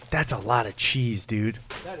 That's a lot of cheese, dude.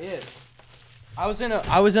 That is. I was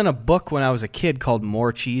in a book when I was a kid called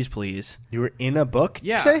More Cheese, Please. You were in a book?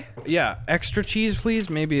 Yeah. You say? Yeah. Extra Cheese, Please?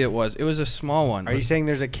 Maybe it was. It was a small one. Are you saying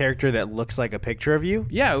there's a character that looks like a picture of you?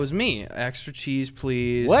 Yeah, it was me. Extra Cheese,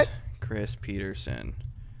 Please. What? Chris Peterson.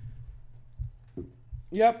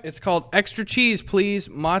 Yep, it's called Extra Cheese, Please.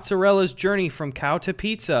 Mozzarella's Journey from Cow to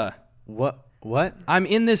Pizza. What? I'm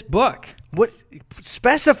in this book. What?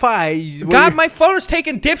 Specify. God, my photo's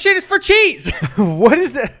taken. Dipshit is for cheese. What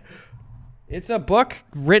is that? It's a book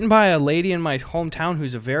written by a lady in my hometown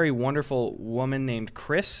who's a very wonderful woman named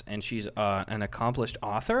Chris, and she's an accomplished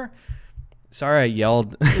author. Sorry I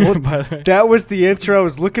yelled. That was the answer I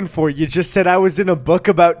was looking for. You just said I was in a book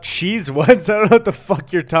about cheese once. I don't know what the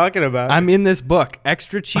fuck you're talking about. I'm in this book.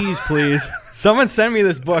 Extra cheese, please. Someone send me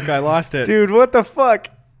this book. I lost it. Dude, what the fuck?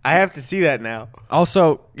 I have to see that now.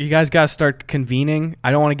 Also, you guys got to start convening.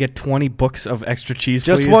 I don't want to get 20 books of extra cheese,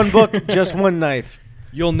 just please. Just one book, just one knife.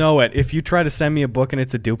 You'll know it. If you try to send me a book and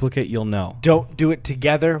it's a duplicate, you'll know. Don't do it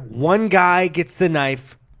together. One guy gets the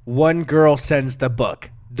knife. One girl sends the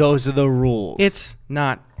book. Those are the rules. It's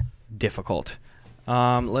not difficult.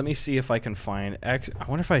 Let me see if I can find... I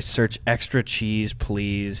wonder if I search extra cheese,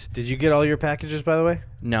 please. Did you get all your packages, by the way?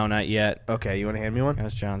 No, not yet. Okay, you want to hand me one?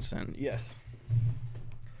 That's Johnson. Yes.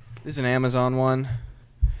 This is an Amazon one.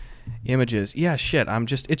 Images. Yeah, shit.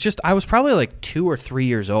 I was probably like 2 or 3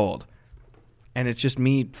 years old. And it's just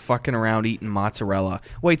me fucking around eating mozzarella.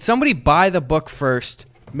 Wait, somebody buy the book first,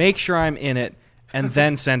 make sure I'm in it, and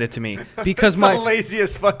then send it to me. Because That's the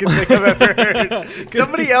laziest fucking thing I've ever heard.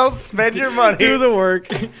 Somebody else spend your money. Do the work.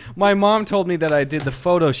 My mom told me that I did the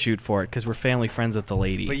photo shoot for it because we're family friends with the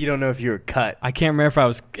lady. But you don't know if you were cut. I can't remember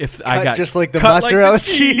I got just like the mozzarella like the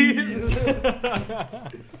cheese.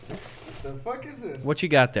 The fuck is this? What you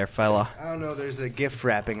got there, fella? I don't know. There's a gift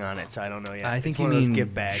wrapping on it, so I don't know yet. I think it's you one mean of those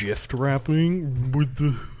gift bags. Gift wrapping with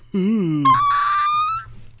the.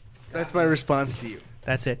 That's my response to you.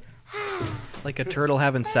 That's it. Like a turtle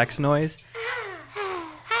having sex noise.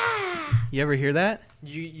 You ever hear that?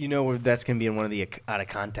 You know that's gonna be in one of the out of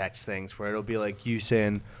context things where it'll be like you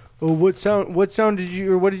saying, "Oh, what sound did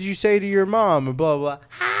you or what did you say to your mom?" or blah blah.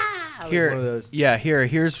 Here, one of those. Yeah, here.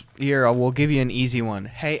 We'll give you an easy one.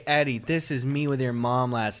 Hey, Eddie, this is me with your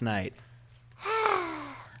mom last night.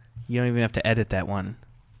 You don't even have to edit that one.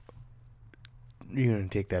 You gonna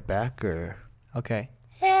take that back or? Okay.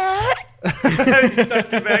 You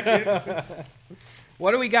sucked it back in.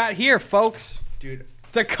 What do we got here, folks? Dude,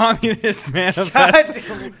 the Communist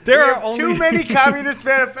Manifesto. There are only too many Communist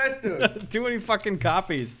Manifestos. Too many fucking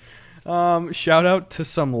copies. Shout out to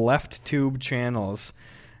some left tube channels.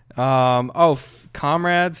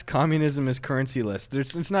 Comrades, communism is currency list.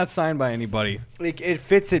 It's not signed by anybody. It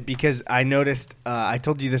fits it because I noticed, I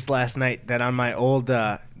told you this last night, that on my old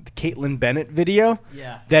Caitlyn Bennett video,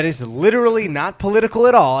 that is literally not political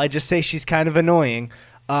at all, I just say she's kind of annoying,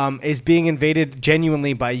 is being invaded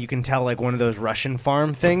genuinely by, you can tell, like one of those Russian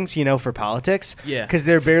farm things, for politics. Yeah. Because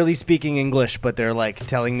they're barely speaking English, but they're like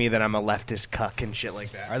telling me that I'm a leftist cuck and shit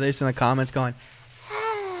like that. Are they just in the comments going...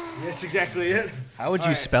 That's exactly it. How would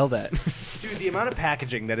you spell that? Dude, the amount of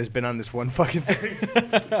packaging that has been on this one fucking thing.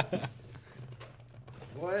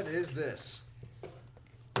 What is this?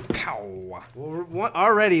 Pow. Well,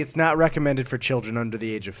 already it's not recommended for children under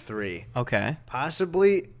the age of 3. Okay.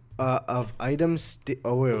 Possibly of items...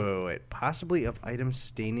 wait. Possibly of items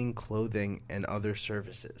staining clothing and other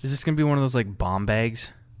services. Is this going to be one of those, like, bomb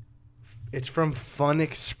bags? It's from Fun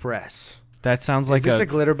Express. That sounds like Is this a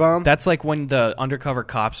glitter bomb? That's like when the undercover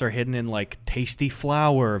cops are hidden in, like, Tasty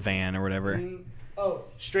Flower van or whatever. Oh,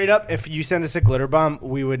 straight up, if you send us a glitter bomb,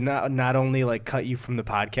 we would not only, like, cut you from the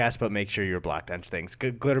podcast, but make sure you're blocked on things.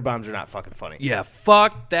 Glitter bombs are not fucking funny. Yeah,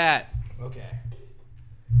 fuck that. Okay.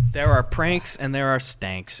 There are pranks and there are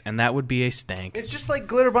stanks, and that would be a stank. It's just like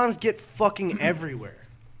glitter bombs get fucking everywhere.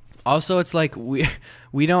 Also, it's like we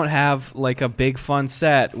don't have like a big fun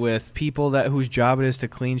set with people whose job it is to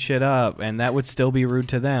clean shit up, and that would still be rude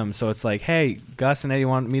to them. So it's like, hey, Gus and Eddie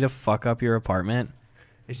want me to fuck up your apartment?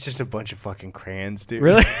 It's just a bunch of fucking crayons, dude.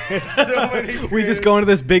 Really? It's so many crayons. We just go into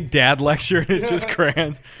this big dad lecture and it's just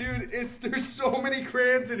crayons. Dude, there's so many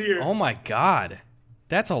crayons in here. Oh my god.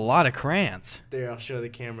 That's a lot of crayons. There, I'll show the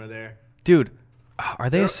camera there. Dude, are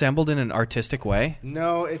they assembled in an artistic way?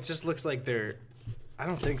 No, it just looks like they're... I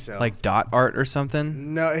don't think so. Like dot art or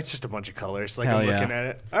something? No, it's just a bunch of colors. Like, Hell I'm looking at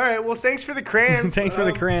it. All right, well, thanks for the crayons. Thanks for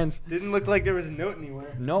the crayons. Didn't look like there was a note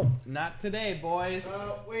anywhere. Nope, not today, boys.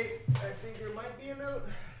 Wait, I think there might be a note.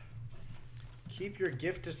 Keep your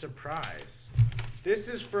gift a surprise. This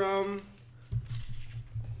is from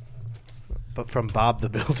Bob the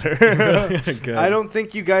Builder. Good. I don't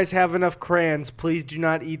think you guys have enough crayons. Please do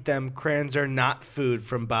not eat them. Crayons are not food,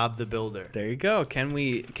 from Bob the Builder. There you go. Can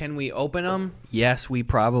we open them? Yes, we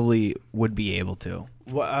probably would be able to.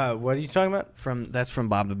 What are you talking about? That's from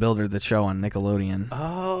Bob the Builder, the show on Nickelodeon.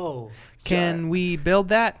 Oh. Can we build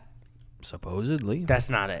that? Supposedly. That's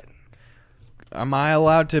not it. Am I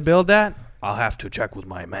allowed to build that? I'll have to check with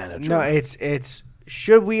my manager. No, it's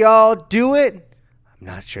should we all do it? I'm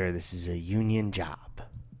not sure. This is a union job.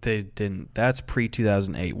 They didn't. That's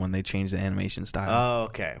pre-2008 when they changed the animation style. Oh,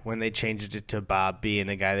 okay. When they changed it to Bob being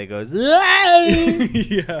a guy that goes,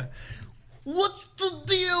 yeah. What's the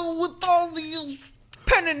deal with all these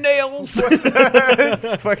pen and nails?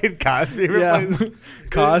 fucking Cosby. Yeah.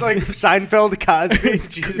 Cos. Like Seinfeld Cosby.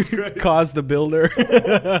 Jesus Christ. Cos the Builder.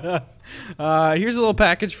 Here's a little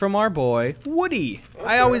package from our boy, Woody. Okay.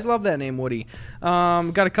 I always love that name, Woody.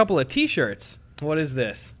 Got a couple of T-shirts. What is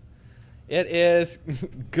this? It is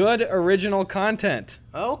good original content.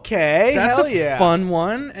 Okay, that's hell a fun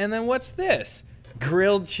one. And then what's this?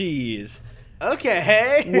 Grilled cheese.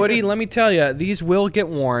 Okay. Woody, let me tell you, these will get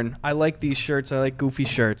worn. I like these shirts. I like goofy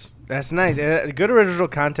shirts. That's nice. Good original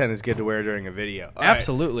content is good to wear during a video. All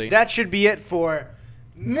Absolutely. Right. That should be it for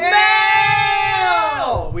mail.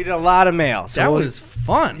 We did a lot of mail. So that was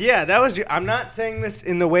fun. Yeah, that was. I'm not saying this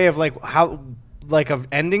in the way of like of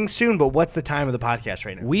ending soon, but what's the time of the podcast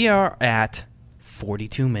right now? We are at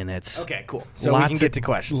 42 minutes. Okay, cool. So we can get to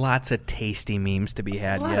questions. Lots of tasty memes to be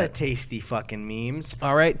had. A lot of tasty fucking memes.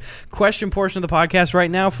 All right. Question portion of the podcast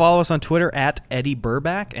right now. Follow us on Twitter at Eddie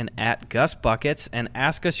Burback and at Gus Buckets and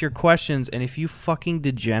ask us your questions. And if you fucking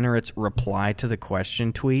degenerates reply to the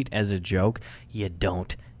question tweet as a joke, you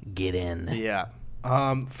don't get in. Yeah.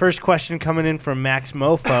 First question coming in from Max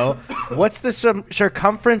Mofo. What's the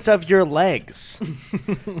circumference of your legs?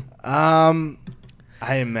 I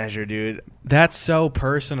didn't measure, dude. That's so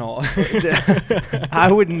personal.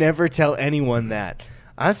 I would never tell anyone that.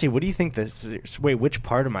 Honestly, what do you think this is? Wait, which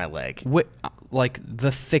part of my leg? Like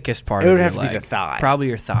the thickest part of your leg. It would have to be the thigh. Probably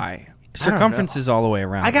your thigh. Circumference is all the way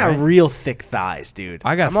around. I got real thick thighs, dude.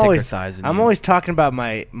 I got thicker thighs than you. I'm always talking about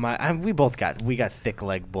we got thick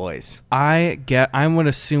leg boys. I'm gonna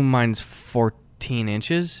assume mine's 14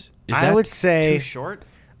 inches. Is that I would say too short?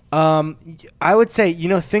 I would say,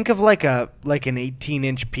 think of like an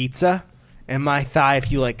 18-inch pizza, and my thigh,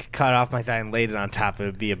 if you like cut off my thigh and laid it on top, it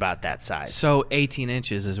would be about that size. So 18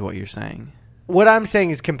 inches is what you're saying. What I'm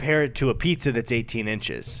saying is compare it to a pizza that's 18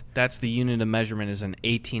 inches. That's the unit of measurement is an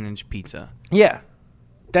 18-inch pizza. Yeah.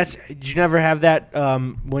 Did you never have that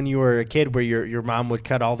when you were a kid where your mom would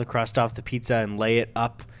cut all the crust off the pizza and lay it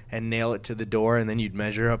up and nail it to the door, and then you'd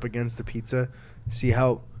measure up against the pizza? See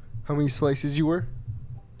how many slices you were?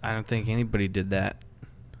 I don't think anybody did that.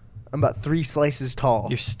 I'm about 3 slices tall.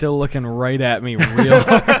 You're still looking right at me real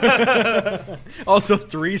hard. Also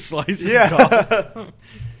 3 slices tall.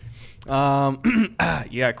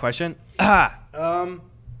 You got a question? No,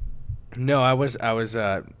 I was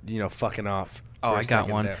fucking off. Oh, I got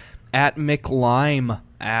one. There. At McLime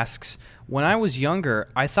asks, When I was younger,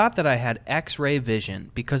 I thought that I had X-ray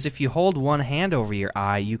vision because if you hold one hand over your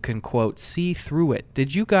eye, you can, quote, see through it.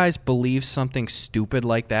 Did you guys believe something stupid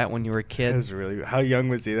like that when you were a kid? That was really... How young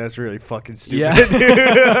was he? That's really fucking stupid, yeah.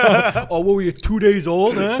 dude. Oh, what were you, 2 days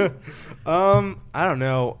old, huh? I don't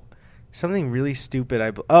know. Something really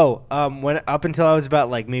stupid. When up until I was about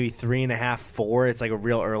like maybe 3.5, 4, it's like a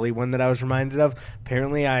real early one that I was reminded of.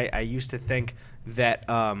 Apparently, I used to think that...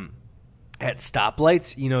 at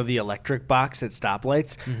stoplights, you know, the electric box at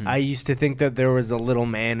stoplights, I used to think that there was a little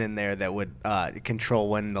man in there that would control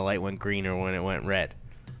when the light went green or when it went red.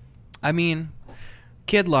 I mean,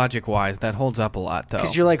 kid logic-wise, that holds up a lot, though.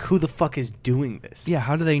 Because you're like, who the fuck is doing this? Yeah,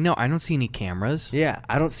 how do they know? I don't see any cameras. Yeah,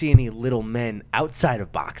 I don't see any little men outside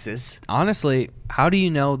of boxes. Honestly, how do you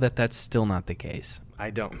know that that's still not the case? I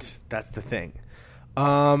don't. That's the thing.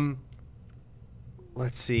 Let's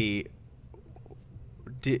see.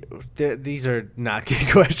 These are not good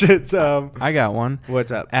questions. I got one.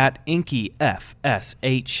 What's up? At Inky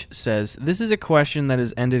FSH says, this is a question that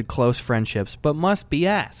has ended close friendships, but must be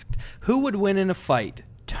asked. Who would win in a fight?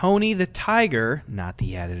 Tony the Tiger, not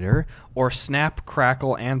the editor, or Snap,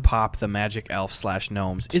 Crackle, and Pop the Magic Elf /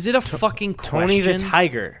 Gnomes? Is it a fucking question? Tony the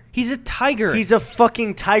Tiger. He's a tiger. He's a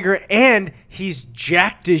fucking tiger, and he's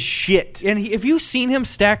jacked as shit. And have you seen him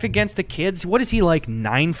stacked against the kids? What is he, like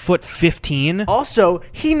 9'15"? Also,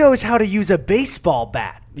 he knows how to use a baseball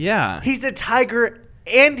bat. Yeah. He's a tiger,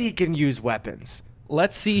 and he can use weapons.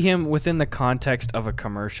 Let's see him within the context of a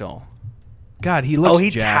commercial. God, he looks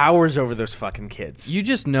he jacked. Towers over those fucking kids. You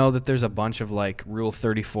just know that there's a bunch of, like, Rule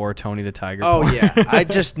 34 Tony the Tiger. Oh, yeah. I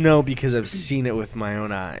just know because I've seen it with my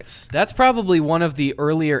own eyes. That's probably one of the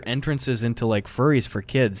earlier entrances into, like, furries for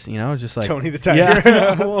kids, you know? Just like Tony the Tiger.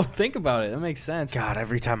 Yeah. Well, think about it. That makes sense. God,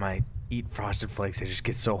 every time I eat Frosted Flakes, I just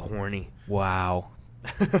get so horny. Wow.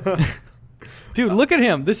 Dude, look at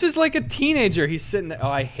him. This is like a teenager. He's sitting there. Oh,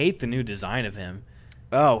 I hate the new design of him.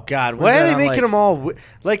 Oh, God. Why are they making him all...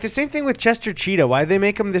 Like, the same thing with Chester Cheetah. Why they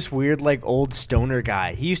make him this weird, like, old stoner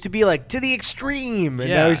guy? He used to be, like, to the extreme. And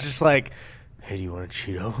now he's just like, hey, do you want a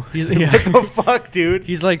Cheeto? What the fuck, dude?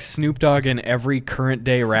 He's like Snoop Dogg in every current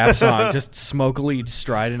day rap song. Just smokily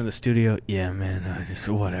stride into the studio. Yeah, man. Just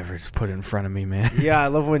whatever. Just put it in front of me, man. Yeah, I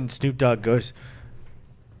love when Snoop Dogg goes,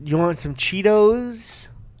 you want some Cheetos?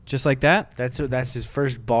 Just like that? That's his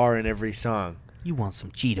first bar in every song. You want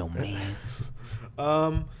some Cheeto, man.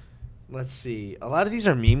 Let's see. A lot of these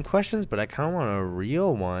are meme questions, but I kind of want a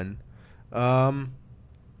real one.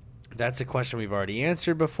 That's a question we've already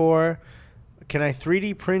answered before. Can I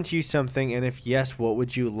 3D print you something? And if yes, what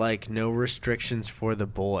would you like? No restrictions for the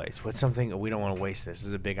boys. What's something we don't want to waste? This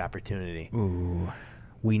is a big opportunity. Ooh,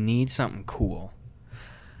 we need something cool.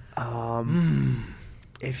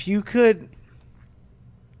 If you could,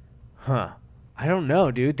 I don't know,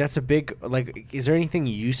 dude. That's a big, like, is there anything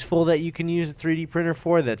useful that you can use a 3D printer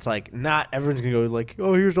for that's, like, not everyone's going to go, like,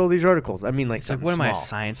 oh, here's all these articles. I mean, like, something what small. Am I, a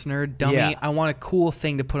science nerd, dummy? Yeah. I want a cool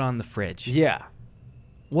thing to put on the fridge. Yeah.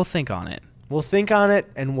 We'll think on it. We'll think on it,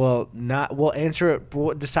 and we'll answer it,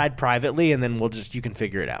 we'll decide privately, and then you can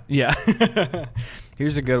figure it out. Yeah.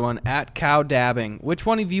 Here's a good one. At Cow Dabbing. Which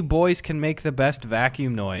one of you boys can make the best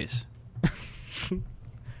vacuum noise?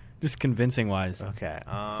 Just convincing wise. Okay.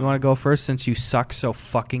 You want to go first since you suck so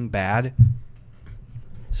fucking bad?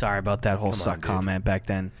 Sorry about that whole suck comment back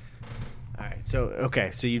then. All right.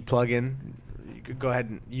 So you'd plug in. Go ahead.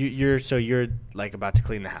 And you're like about to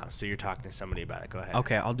clean the house. So you're talking to somebody about it. Go ahead.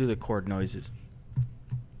 Okay, I'll do the cord noises.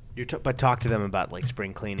 But talk to them about like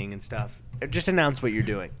spring cleaning and stuff. Just announce what you're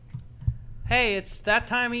doing. Hey, it's that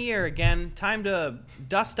time of year again. Time to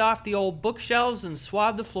dust off the old bookshelves and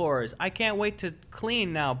swab the floors. I can't wait to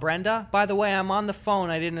clean now, Brenda. By the way, I'm on the phone.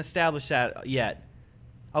 I didn't establish that yet.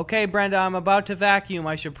 Okay, Brenda, I'm about to vacuum.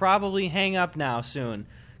 I should probably hang up now soon.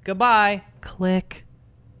 Goodbye. Click.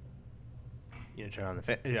 You gonna turn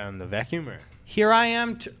on the vacuum or? Here I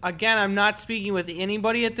am. Again, I'm not speaking with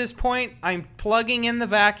anybody at this point. I'm plugging in the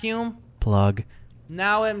vacuum. Plug.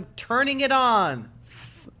 Now I'm turning it on.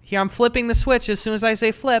 Here, I'm flipping the switch as soon as I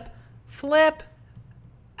say flip. Flip.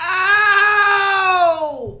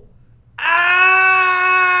 Ow! Ow!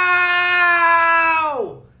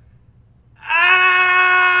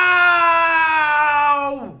 Ow!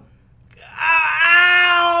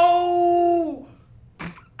 Ow!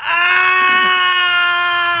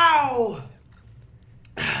 Ow!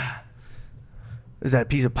 Is that a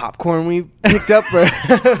piece of popcorn we picked up?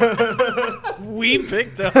 We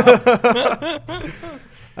picked up.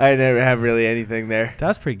 I never have really anything there.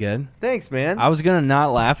 That's pretty good. Thanks, man. I was going to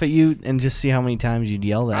not laugh at you and just see how many times you'd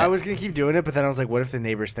yell that. I was going to keep doing it, but then I was like, what if the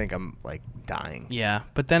neighbors think I'm, like, dying? Yeah,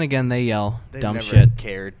 but then again, they yell They dumb never shit.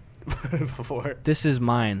 cared. before. This is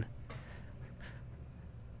mine.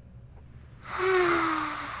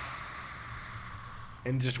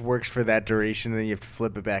 And it just works for that duration, and then you have to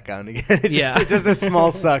flip it back on again. It does the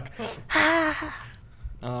small suck.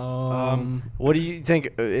 What do you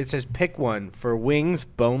think? It says pick one for wings,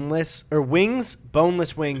 boneless,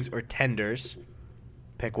 boneless wings, or tenders.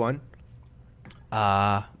 Pick one.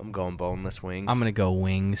 I'm going boneless wings. I'm gonna go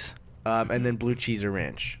wings. And then blue cheese or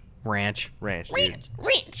ranch. Ranch.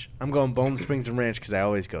 Ranch. I'm going boneless wings and ranch because I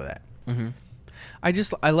always go that. Mm-hmm.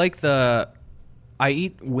 I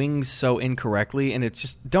eat wings so incorrectly, and it's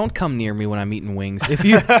just don't come near me when I'm eating wings. If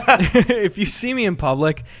you if you see me in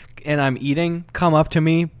public and I'm eating, come up to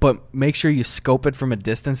me, but make sure you scope it from a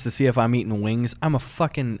distance to see if I'm eating wings. I'm like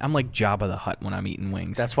Jabba the Hutt when I'm eating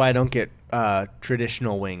wings. That's why I don't get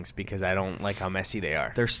traditional wings, because I don't like how messy they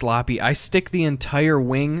are. They're sloppy. I stick the entire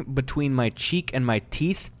wing between my cheek and my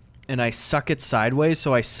teeth, and I suck it sideways,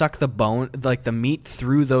 so I suck the bone, like the meat,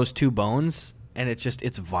 through those two bones. And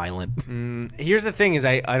it's violent. Here's the thing is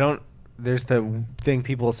I don't, there's the thing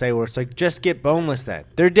people say where it's like, just get boneless then.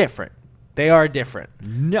 They're different. They are different.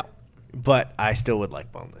 No. But I still would like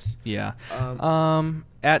boneless. Yeah.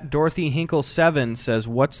 At Dorothy Hinkle 7 says,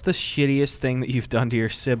 what's the shittiest thing that you've done to your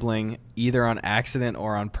sibling, either on accident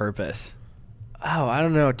or on purpose? Oh, I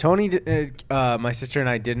don't know. Tony, my sister and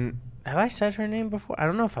I didn't, have I said her name before? I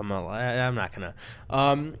don't know if I'm not going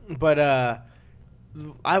to.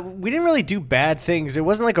 We didn't really do bad things. It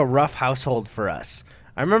wasn't like a rough household for us.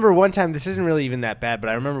 I remember one time, this isn't really even that bad, but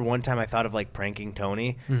I remember one time I thought of like pranking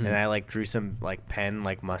Tony, and I like drew some like pen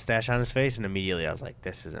like mustache on his face, and immediately I was like,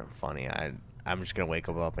 this isn't funny. I'm just gonna wake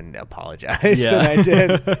him up and apologize. Yeah. And I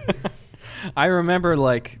did. I remember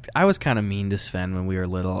like I was kind of mean to Sven when we were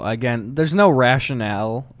little. Again, there's no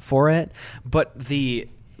rationale for it, but the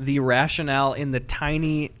rationale in the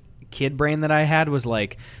tiny kid brain that I had was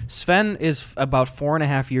like, Sven is about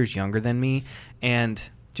 4.5 years younger than me, and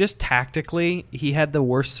just tactically he had the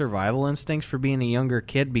worst survival instincts for being a younger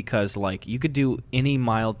kid, because like you could do any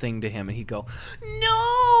mild thing to him and he'd go,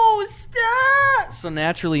 no, stop. So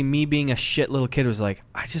naturally, me being a shit little kid was like,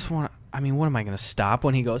 what am I gonna stop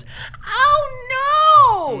when he goes, oh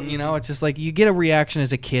no? You know, it's just like you get a reaction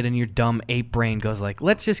as a kid, and your dumb ape brain goes like,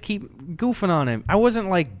 let's just keep goofing on him. I wasn't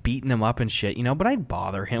like beating him up and shit, you know, but I'd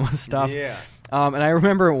bother him with stuff. Yeah. And I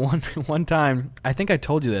remember one time, I think I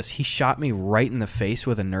told you this, he shot me right in the face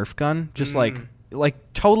with a Nerf gun, just like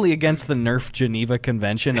totally against the Nerf Geneva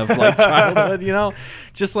Convention of like childhood, you know?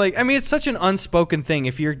 Just like, I mean, it's such an unspoken thing.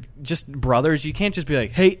 If you're just brothers, you can't just be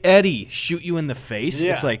like, hey, Eddie, shoot you in the face.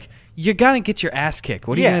 Yeah. It's like, you got to get your ass kicked.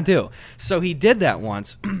 What are you going to do? So he did that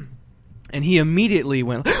once, and he immediately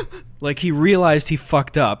went, like he realized he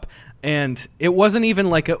fucked up. And it wasn't even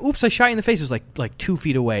like a, oops, I shot you in the face. It was like 2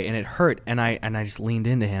 feet away, and it hurt. And I just leaned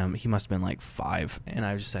into him. He must have been like 5. And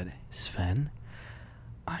I just said, Sven,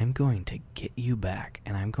 I'm going to get you back,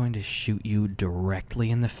 and I'm going to shoot you directly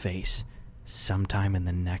in the face sometime in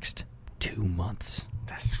the next 2 months.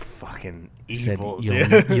 That's fucking evil,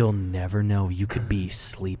 dude. You'll never know. You could be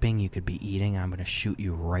sleeping. You could be eating. I'm going to shoot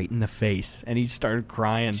you right in the face. And he started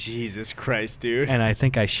crying. Jesus Christ, dude. And I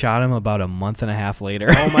think I shot him about a month and a half later.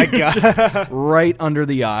 Oh, my God. Just right under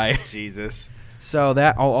the eye. Jesus. So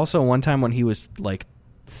that also one time when he was like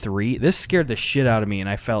 3, this scared the shit out of me, and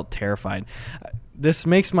I felt terrified. This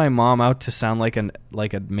makes my mom out to sound like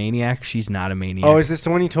a maniac. She's not a maniac. Oh, is this the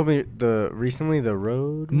one you told me recently, the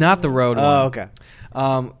road? Not the road one. Oh, okay.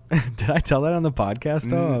 Did I tell that on the podcast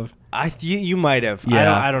though? You might have.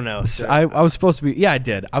 Yeah. I don't know. So, I was supposed to be. Yeah, I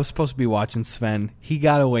did. I was supposed to be watching Sven. He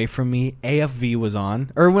got away from me. AFV was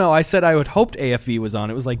on. Or no, I said I would hoped AFV was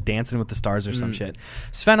on. It was like Dancing with the Stars or some shit.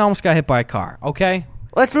 Sven almost got hit by a car. Okay.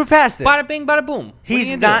 Let's move past it. Bada bing, bada boom.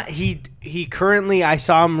 He's not. He currently. I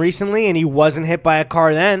saw him recently, and he wasn't hit by a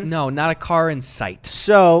car then. No, not a car in sight.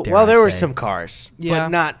 So, there were some cars, but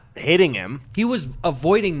not hitting him. He was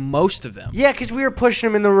avoiding most of them. Yeah, because we were pushing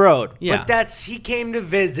him in the road. Yeah, but he came to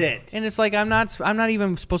visit, and it's like I'm not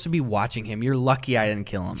even supposed to be watching him. You're lucky I didn't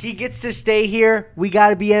kill him. He gets to stay here. We got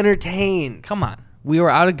to be entertained. Come on. We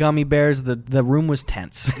were out of gummy bears. The room was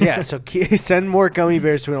tense. Yeah, so send more gummy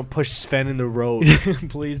bears so we don't push Sven in the road.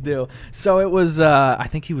 Please do. So it was, I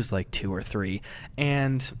think he was like 2 or 3,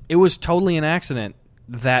 and it was totally an accident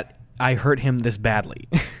that I hurt him this badly.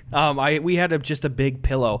 We had just a big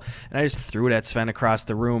pillow, and I just threw it at Sven across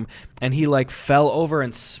the room, and he like fell over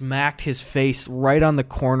and smacked his face right on the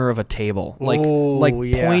corner of a table,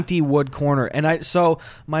 pointy wood corner. And so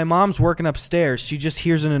my mom's working upstairs. She just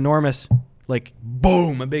hears an enormous, like,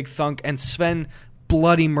 boom, a big thunk, and Sven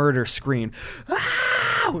bloody murder scream.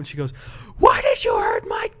 Ah! now. And she goes, why did you hurt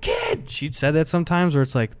my kid? She'd said that sometimes where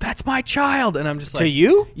it's like, that's my child. And I'm just like. To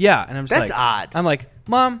you? Yeah. And I'm just That's odd. I'm like,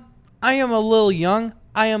 Mom, I am a little young.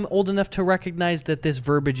 I am old enough to recognize that this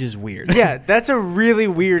verbiage is weird. Yeah, that's a really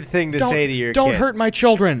weird thing to say to your kid. Don't hurt my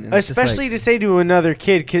children. And especially to say to another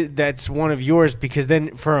kid that's one of yours, because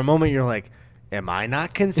then for a moment you're like, am I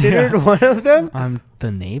not considered one of them? I'm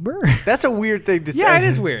the neighbor? That's a weird thing to say. Yeah, it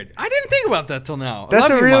is weird. I didn't think about that till now. That's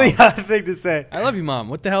a really odd thing to say. I love you, Mom.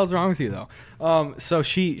 What the hell is wrong with you, though? So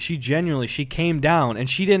she genuinely, she came down, and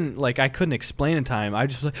she didn't, like, I couldn't explain in time. I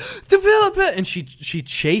just was like, develop, and she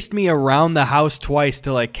chased me around the house twice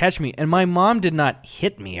to, like, catch me. And my mom did not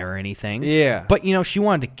hit me or anything. Yeah. But, you know, she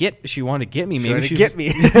wanted to get me. She Maybe wanted she to get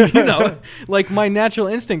me. You know, like, my natural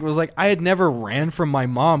instinct was, like, I had never ran from my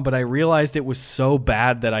mom, but I realized it was so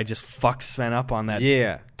bad that I just fucked Sven up on that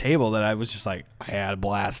table that I was just like, I had a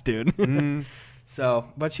blast, dude. Mm. So,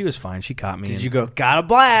 but she was fine. She caught me. Did you go, got a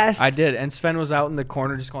blast? I did. And Sven was out in the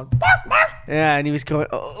corner just going, bark, bark. Yeah, and he was going,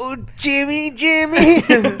 oh, Jimmy.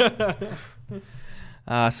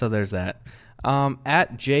 So there's that.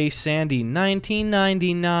 At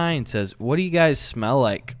JSandy1999 says, what do you guys smell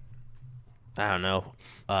like? I don't know.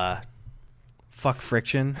 Fuck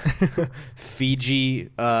friction.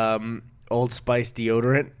 Fiji Old Spice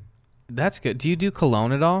deodorant. That's good. Do you do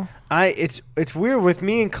cologne at all? It's weird with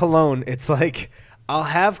me and cologne. It's like I'll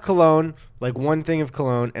have cologne, like one thing of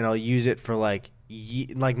cologne, and I'll use it for like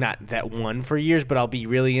not that one for years, but I'll be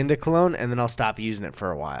really into cologne, and then I'll stop using it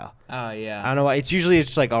for a while. Oh yeah. I don't know why. It's usually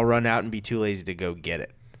just like I'll run out and be too lazy to go get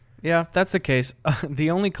it. Yeah, that's the case.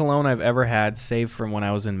 The only cologne I've ever had, save from when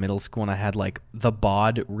I was in middle school and I had like the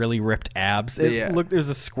bod, really ripped abs. Look, there's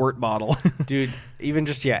a squirt bottle. Dude, even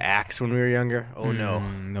just, Axe when we were younger. Oh, no.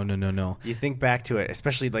 No. You think back to it,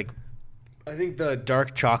 especially like, I think the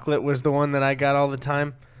dark chocolate was the one that I got all the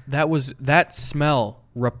time. That smell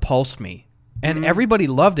repulsed me. And everybody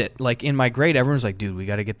loved it. Like in my grade, everyone was like, dude, we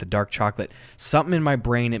got to get the dark chocolate. Something in my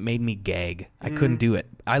brain, it made me gag. I couldn't do it.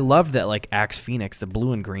 I loved that like Axe Phoenix, the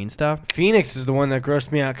blue and green stuff. Phoenix is the one that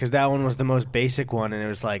grossed me out because that one was the most basic one. And it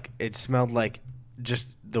was like, it smelled like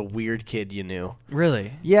just the weird kid you knew.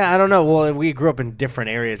 Really? Yeah, I don't know. Well, we grew up in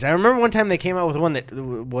different areas. I remember one time they came out with one that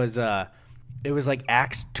was... it was like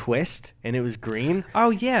Axe Twist, and it was green.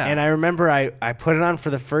 Oh, yeah. And I remember I put it on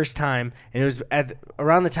for the first time, and it was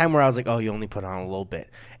around the time where I was like, oh, you only put on a little bit.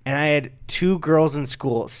 And I had two girls in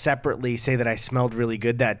school separately say that I smelled really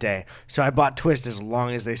good that day. So I bought Twist as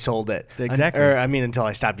long as they sold it. Exactly. Until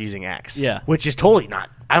I stopped using Axe. Yeah. Which is totally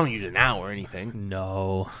not. I don't use it now or anything.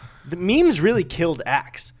 No. The memes really killed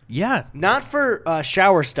Axe. Yeah. Not for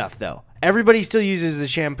shower stuff, though. Everybody still uses the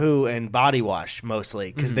shampoo and body wash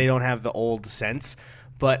mostly because they don't have the old scents.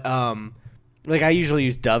 But like I usually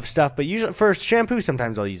use Dove stuff, but usually for shampoo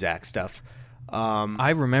sometimes I'll use Axe stuff.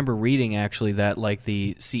 I remember reading actually that like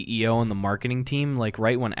the CEO and the marketing team, like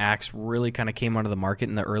right when Axe really kind of came onto the market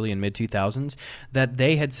in the early and mid 2000s, that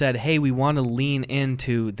they had said, hey, we want to lean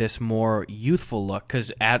into this more youthful look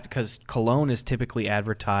because cologne is typically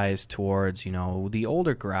advertised towards, the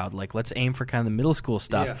older crowd. Like let's aim for kind of the middle school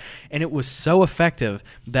stuff. Yeah. And it was so effective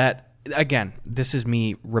that, again, this is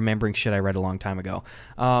me remembering shit I read a long time ago.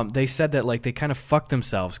 They said that like they kind of fucked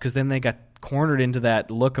themselves because then they got cornered into that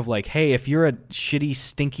look of like, hey, if you're a shitty,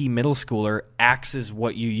 stinky middle schooler, Axe is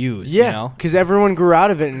what you use. Yeah, because everyone grew out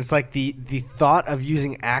of it, and it's like the thought of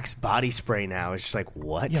using Axe body spray now is just like,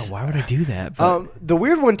 what? Yeah, why would I do that? The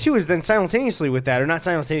weird one too is then simultaneously with that, or not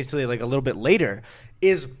simultaneously, like a little bit later,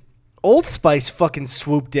 is Old Spice fucking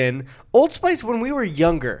swooped in. Old Spice, when we were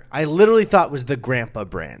younger, I literally thought was the grandpa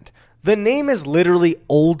brand. The name is literally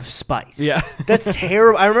Old Spice. Yeah. That's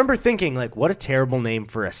terrible. I remember thinking, like, what a terrible name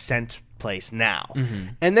for a scent place now. Mm-hmm.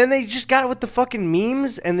 And then they just got with the fucking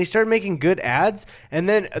memes, and they started making good ads. And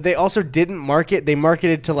then they also didn't market. They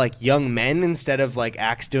marketed to, like, young men instead of, like,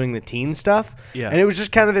 Axe doing the teen stuff. Yeah. And it was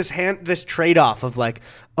just kind of this trade-off of, like,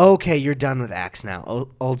 okay, you're done with Axe now.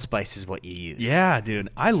 Old Spice is what you use. Yeah, dude.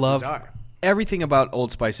 I love everything about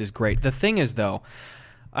Old Spice is great. The thing is, though,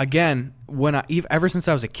 again, ever since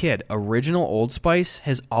I was a kid, original Old Spice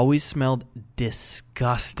has always smelled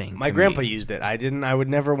disgusting. My grandpa used it. I would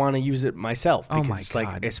never want to use it myself because it's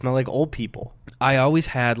like it smelled like old people. I always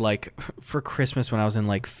had like for Christmas when I was in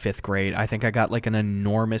like 5th grade, I think I got like an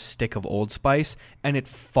enormous stick of Old Spice and it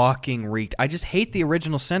fucking reeked. I just hate the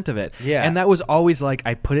original scent of it. Yeah. And that was always like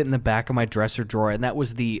I put it in the back of my dresser drawer and that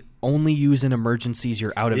was the only use in emergencies,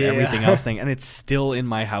 you're out of everything else thing, and it's still in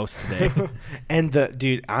my house today. And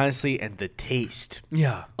honestly, the taste.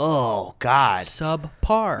 Yeah. Oh God.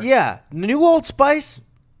 Subpar. Yeah. New Old Spice,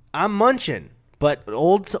 I'm munching, but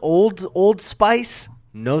old Spice,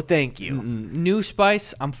 No, thank you. New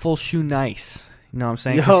Spice, I'm full shoe nice. You know what I'm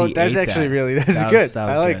saying? Yo, that's actually good. That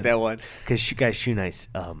I like good. that one. Because Shoe Nice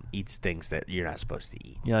eats things that you're not supposed to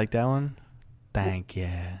eat. You like that one? Thank you.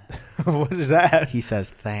 What is that? He says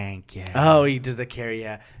thank you. Oh, he does the carry,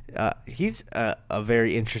 yeah. He's a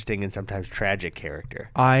very interesting and sometimes tragic character.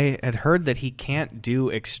 I had heard that he can't do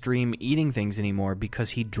extreme eating things anymore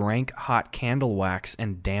because he drank hot candle wax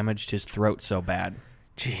and damaged his throat so bad.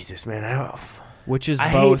 Jesus, man. Which is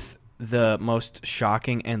both the most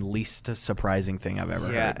shocking and least surprising thing I've ever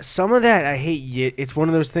heard. Yeah, some of that I hate. It's one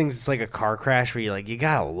of those things, it's like a car crash where you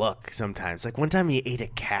gotta look sometimes. Like one time he ate a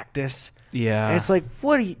cactus. Yeah. And it's like,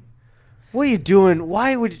 what are you doing?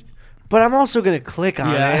 Why would you? But I'm also going to click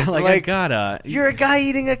on it. Like I gotta. You're a guy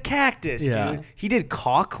eating a cactus, Yeah. dude. He did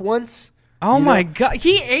caulk once. Oh my God.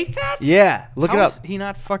 He ate that? Yeah. Look it up. Is he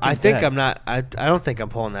not fucking I think dead? I'm not. I don't think I'm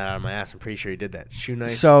pulling that out of my ass. I'm pretty sure he did that. Shoe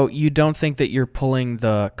Nice. So you don't think that you're pulling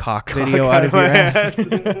the cock video out of your ass?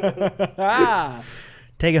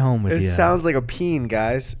 Take it home with you. It sounds like a peen,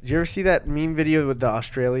 guys. Did you ever see that meme video with the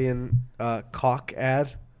Australian caulk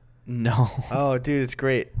ad? No. Oh, dude, it's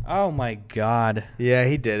great. Oh my God. Yeah,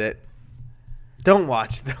 he did it. Don't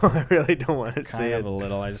watch, though. I really don't want to see Kind of it. a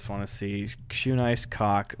little. I just want to see Shoe Nice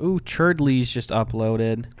cock. Ooh, Churdley's just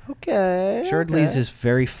uploaded. Okay. Churdley's is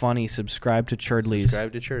very funny. Subscribe to Churdley's.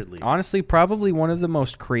 Subscribe to Churdley's. Honestly, probably one of the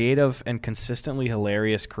most creative and consistently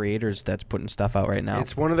hilarious creators that's putting stuff out right now.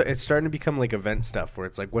 It's starting to become like event stuff where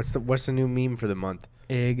it's like, what's the new meme for the month?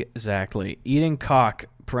 Exactly. Eating cock,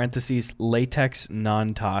 parentheses, latex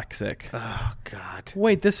non-toxic. Oh, God.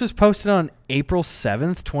 Wait, this was posted on April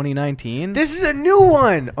 7th, 2019? This is a new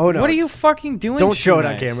one. Oh, no. What are you fucking doing? Don't show it Shoe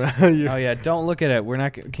on Nice? camera. Oh, yeah. Don't look at it. We're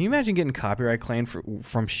not. Can you imagine getting copyright claim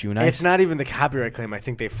from Shoe Nice? It's not even the copyright claim. I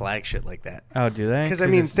think they flag shit like that. Oh, do they? Because, I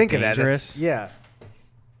mean, it's think dangerous. of that. Yeah.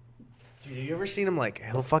 Dude, have you ever seen him, like,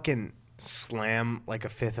 he'll fucking slam, like, a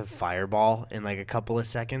fifth of Fireball in, like, a couple of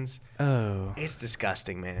seconds? Oh. It's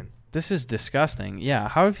disgusting, man. This is disgusting. Yeah.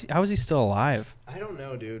 How is he still alive? I don't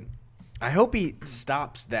know, dude. I hope he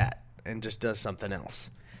stops that and just does something else.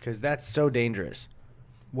 Because that's so dangerous.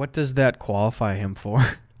 What does that qualify him for?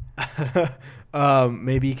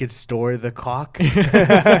 Maybe he could store the caulk, spit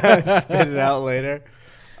it out later.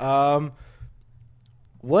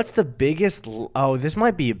 What's the biggest? Oh, this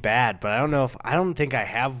might be bad, but I don't think I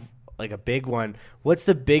have like a big one. What's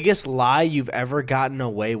the biggest lie you've ever gotten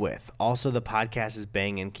away with? Also, the podcast is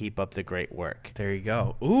banging. Keep up the great work. There you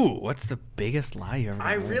go. Ooh, what's the biggest lie you ever?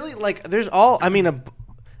 I really like. There's all. I mean,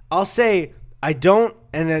 I'll say. I don't,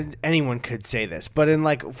 and then anyone could say this, but in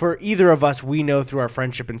like for either of us, we know through our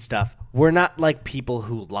friendship and stuff, we're not like people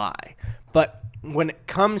who lie. But when it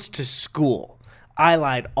comes to school, I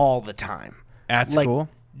lied all the time. At like, school?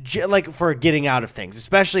 Like for getting out of things,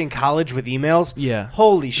 especially in college with emails. Yeah.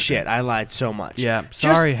 Holy shit, I lied so much. Yeah.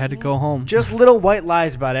 Sorry, had to go home. Just little white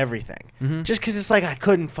lies about everything. Mm-hmm. Just because it's like I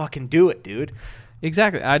couldn't fucking do it, dude.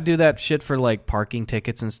 Exactly. I do that shit for like parking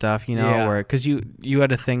tickets and stuff, you know, Yeah. where because you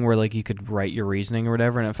had a thing where like you could write your reasoning or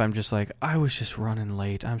whatever, and if I'm just like I was just running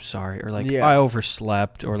late, I'm sorry, or like Yeah. I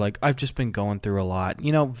overslept, or like I've just been going through a lot,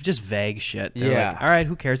 you know, just vague shit. They're Yeah. like, all right,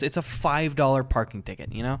 who cares? It's a $5 parking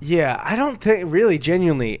ticket, you know. Yeah, I don't think really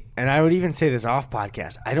genuinely, and I would even say this off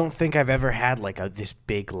podcast. I don't think I've ever had like this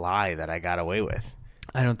big lie that I got away with.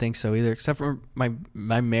 I don't think so either, except for my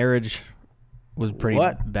marriage was pretty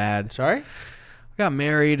bad. Sorry? Got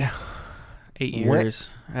married 8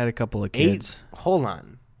 years. I had a couple of kids. Hold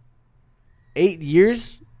on. 8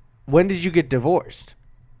 years? When did you get divorced?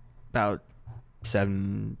 About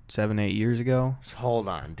 7, 8 years ago. Hold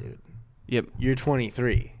on, dude. Yep. You're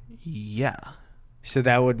 23. Yeah. So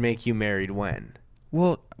that would make you married when?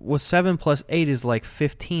 Well, 7 plus 8 is like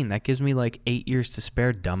 15. That gives me like 8 years to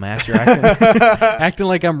spare, dumbass. You're acting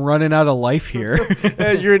like I'm running out of life here.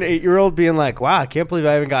 You're an 8-year-old being like, wow, I can't believe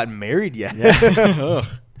I haven't gotten married yet. Yeah.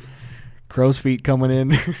 Crow's feet coming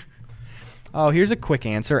in. Oh, here's a quick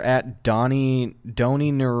answer at Donnie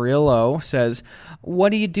Nurillo says, what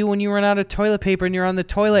do you do when you run out of toilet paper and you're on the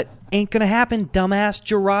toilet? Ain't gonna happen, dumbass.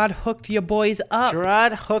 Gerard hooked you boys up.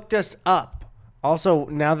 Gerard hooked us up. Also,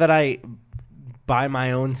 now that I buy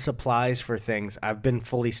my own supplies for things, I've been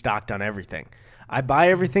fully stocked on everything. I buy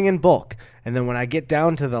everything in bulk, and then when I get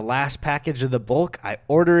down to the last package of the bulk, I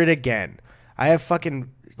order it again. I have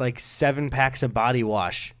fucking like 7 packs of body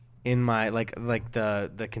wash in my like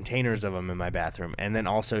the containers of them in my bathroom, and then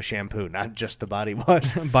also shampoo, not just the body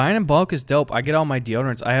wash. Buying in bulk is dope. I get all my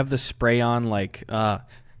deodorants. I have the spray on like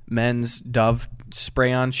men's Dove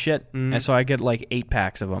spray on shit, and so I get like 8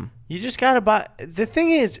 packs of them. You just gotta buy. The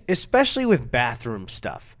thing is, especially with bathroom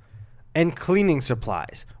stuff and cleaning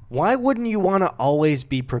supplies, why wouldn't you want to always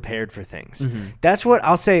be prepared for things? That's what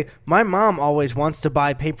I'll say. My mom always wants to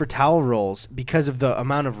buy paper towel rolls because of the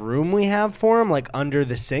amount of room we have for them, like under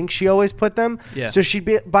the sink. She always put them. Yeah. So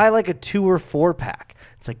she'd buy like a 2 or 4 pack.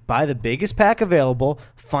 It's like, buy the biggest pack available,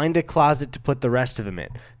 find a closet to put the rest of them in.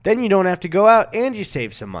 Then you don't have to go out and you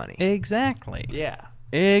save some money. Exactly. Yeah.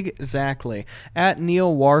 Exactly. At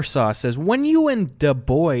Neil Warsaw says, when you and the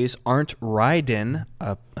boys aren't riding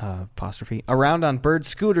apostrophe around on bird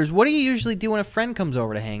scooters, what do you usually do when a friend comes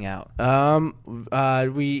over to hang out?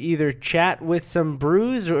 We either chat with some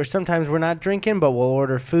brews, or sometimes we're not drinking, but we'll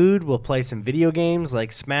order food. We'll play some video games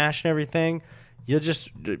like Smash and everything. You'll just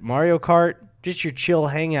Mario Kart, just your chill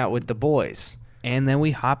hangout with the boys. And then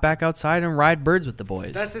we hop back outside and ride birds with the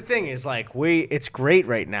boys. That's the thing, is like it's great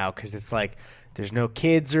right now because it's like there's no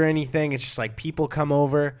kids or anything. It's just like people come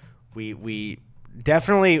over. We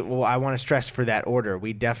definitely, well, I want to stress for that order,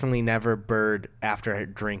 we definitely never bird after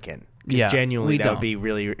drinking. Yeah, genuinely, that don't. would be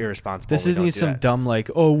really irresponsible. This isn't some dumb like,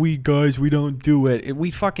 oh, we don't do it. We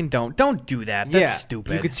fucking don't. Don't do that. That's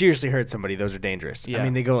stupid. You could seriously hurt somebody. Those are dangerous. Yeah. I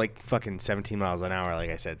mean, they go like fucking 17 miles an hour, like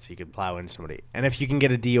I said, so you could plow into somebody. And if you can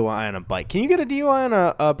get a DUI on a bike, can you get a DUI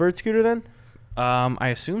on a bird scooter then? I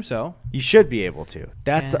assume so. You should be able to.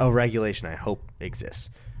 That's a regulation I hope exists.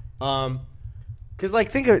 Because,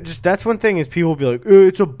 like, think of it, just that's one thing is people will be like,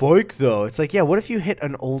 it's a bike, though. It's like, yeah, what if you hit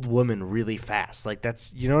an old woman really fast? Like,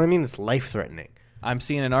 that's, you know what I mean? It's life-threatening. I'm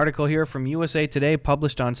seeing an article here from USA Today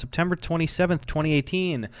published on September 27th,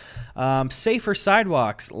 2018. Safer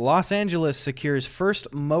sidewalks. Los Angeles secures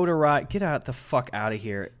first motorized... Get the fuck out of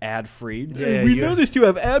here, ad-free. Yeah, we noticed you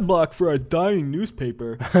have ad block for a dying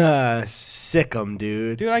newspaper. Sick 'em,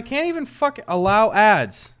 dude. Dude, I can't even allow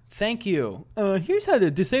ads. Thank you. Here's how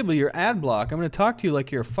to disable your ad block. I'm going to talk to you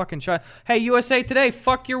like you're a fucking child. Hey, USA Today,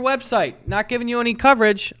 fuck your website. Not giving you any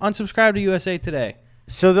coverage. Unsubscribe to USA Today.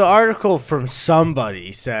 So the article from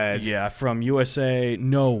somebody said... Yeah, from USA,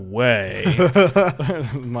 no way.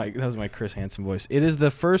 That was my Chris Hansen voice. It is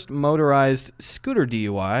the first motorized scooter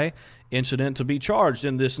DUI incident to be charged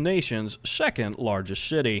in this nation's second largest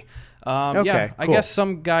city. Okay, yeah, cool. I guess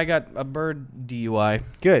some guy got a bird DUI.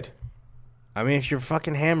 Good. I mean, if you're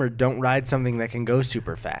fucking hammered, don't ride something that can go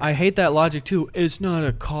super fast. I hate that logic, too. It's not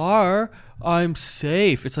a car. I'm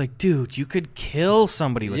safe. It's like, dude, you could kill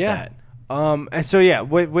somebody with that. And so, yeah,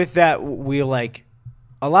 with that, we like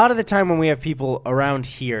a lot of the time when we have people around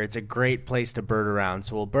here, it's a great place to bird around.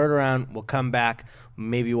 So we'll bird around, we'll come back,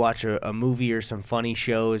 maybe watch a movie or some funny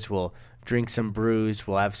shows. We'll drink some brews,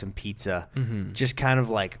 we'll have some pizza. Just kind of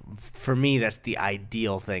like, for me, that's the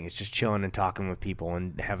ideal thing. It's just chilling and talking with people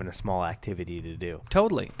and having a small activity to do.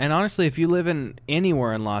 Totally. And honestly, if you live in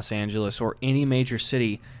anywhere in Los Angeles or any major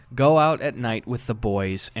city, go out at night with the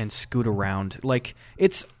boys and scoot around. Like,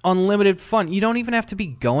 it's unlimited fun. You don't even have to be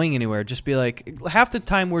going anywhere. Just be like, half the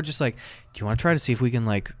time we're just like, do you want to try to see if we can,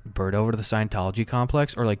 like, bird over to the Scientology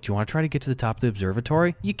complex? Or, like, do you want to try to get to the top of the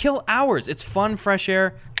observatory? You kill hours. It's fun, fresh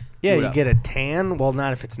air. Yeah, you get a tan. Well,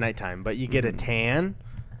 not if it's nighttime, but you get a tan.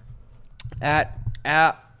 At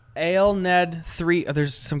AleNed3,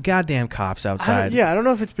 there's some goddamn cops outside. I don't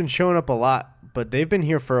know if it's been showing up a lot, but they've been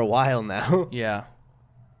here for a while now. Yeah.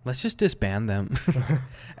 Let's just disband them.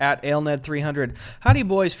 At AleNed300, how do you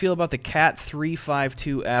boys feel about the Cat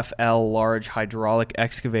 352FL large hydraulic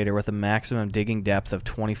excavator with a maximum digging depth of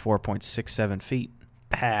 24.67 feet?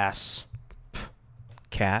 Pass.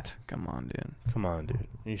 Cat? Come on, dude.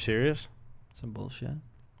 Are you serious? Some bullshit.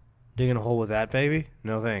 Digging a hole with that, baby?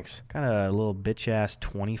 No thanks. Kind of a little bitch-ass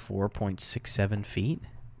 24.67 feet.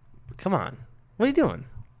 Come on. What are you doing?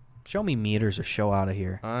 Show me meters or show out of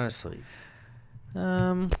here. Honestly.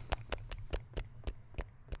 Oh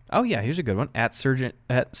yeah, here's a good one. At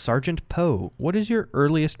Sergeant Poe, what is your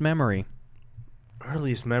earliest memory?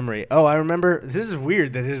 Earliest memory. Oh, I remember. This is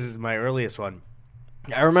weird that this is my earliest one.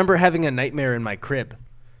 I remember having a nightmare in my crib.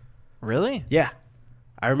 Really? Yeah.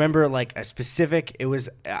 I remember like a specific. It was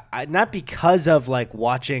not because of like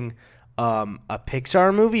watching a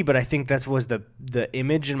Pixar movie, but I think that was the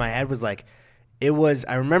image in my head was like. It was,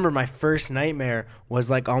 I remember my first nightmare was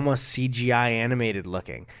like almost CGI animated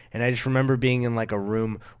looking. And I just remember being in like a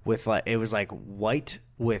room with like, it was like white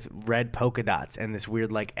with red polka dots and this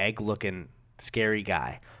weird like egg looking scary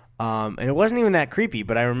guy. And it wasn't even that creepy,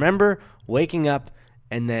 but I remember waking up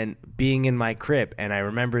and then being in my crib. And I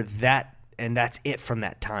remember that, and that's it from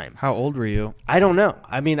that time. How old were you? I don't know.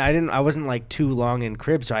 I mean, I wasn't like too long in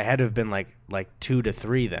crib, so I had to have been like 2 to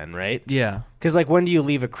 3 then, right? Yeah. Because like when do you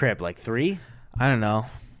leave a crib? Like 3? I don't know.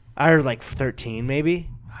 Or like 13 maybe?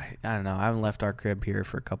 I don't know. I haven't left our crib here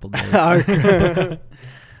for a couple days.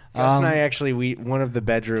 Gus and I actually, one of the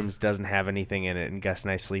bedrooms doesn't have anything in it, and Gus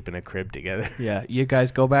and I sleep in a crib together. Yeah, you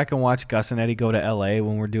guys go back and watch Gus and Eddy go to L.A.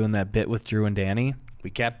 when we're doing that bit with Drew and Danny. We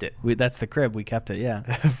kept it. That's the crib. We kept it. Yeah.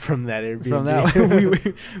 From that Airbnb. From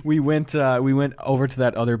that, we went over to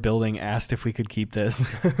that other building, asked if we could keep this.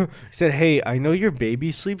 He said, "Hey, I know your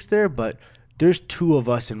baby sleeps there, but there's 2 of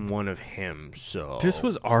us and 1 of him." So this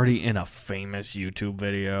was already in a famous YouTube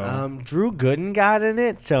video. Drew Gooden got in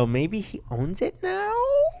it, so maybe he owns it now.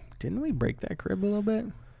 Didn't we break that crib a little bit?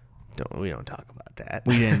 We don't talk about that.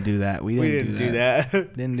 We didn't do that. We didn't do that.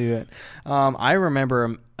 Didn't do it. I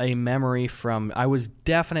remember a memory from, I was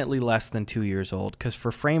definitely less than 2 years old, because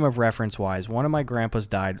for frame of reference wise, one of my grandpas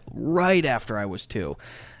died right after I was 2.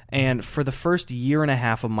 And for the first year and a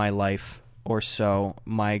half of my life or so,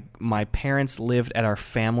 my parents lived at our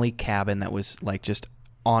family cabin that was like just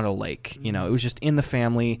on a lake. You know, it was just in the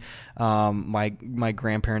family. My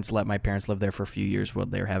grandparents let my parents live there for a few years while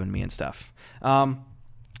they were having me and stuff.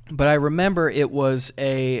 But I remember it was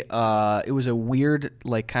a weird,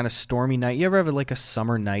 like, kind of stormy night. You ever have like a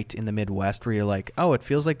summer night in the Midwest where you're like, oh, it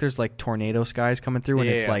feels like there's like tornado skies coming through, and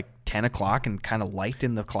it's like 10 o'clock and kind of light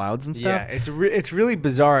in the clouds and stuff? Yeah, it's really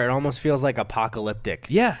bizarre. It almost feels like apocalyptic.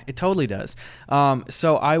 Yeah, it totally does.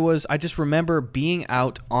 So I just remember being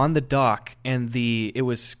out on the dock, and it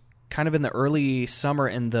was kind of in the early summer,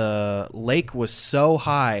 and the lake was so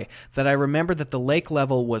high that I remember that the lake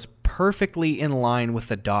level was perfectly in line with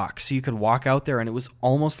the dock. So you could walk out there and it was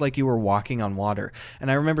almost like you were walking on water. And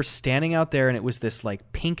I remember standing out there, and it was this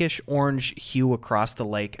like pinkish orange hue across the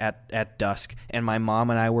lake at dusk, and my mom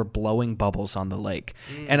and I were blowing bubbles on the lake.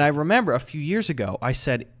 And I remember a few years ago I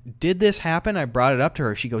said, did this happen? I brought it up to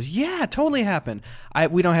her. She goes, yeah, it totally happened.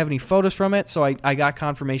 We don't have any photos from it, so I got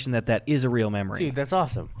confirmation that is a real memory. Dude, that's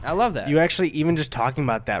awesome. I love that. You actually, even just talking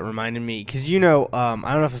about that reminded me, because I don't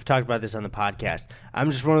know if I've talked about this on the podcast. I'm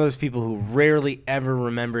just one of those people who rarely ever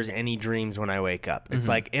remembers any dreams when I wake up. It's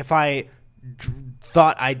like if I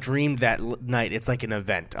thought I dreamed that night, it's like an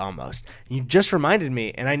event almost. You just reminded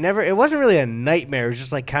me, and it wasn't really a nightmare. It was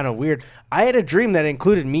just like kind of weird. I had a dream that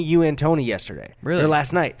included me, you, and Tony yesterday. Really? Or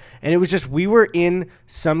last night. And it was just, we were in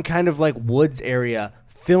some kind of like woods area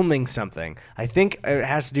filming something. I think it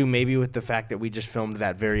has to do maybe with the fact that we just filmed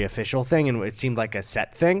that very official thing, and it seemed like a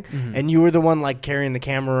set thing. And you were the one like carrying the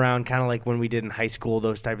camera around, kind of like when we did in high school,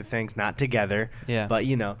 those type of things, not together. Yeah. But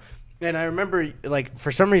and I remember, like,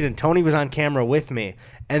 for some reason, Tony was on camera with me,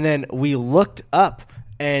 and then we looked up,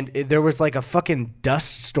 and there was like a fucking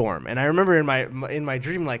dust storm. And I remember in my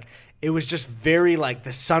dream, like, it was just very, like,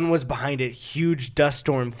 the sun was behind it, huge dust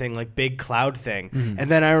storm thing, like big cloud thing. And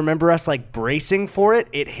then I remember us like bracing for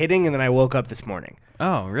it hitting, and then I woke up this morning.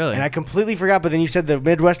 Oh, really? And I completely forgot, but then you said the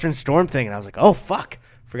Midwestern storm thing, and I was like, oh, fuck,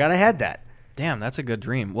 forgot I had that. Damn, that's a good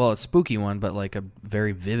dream. Well, a spooky one, but like a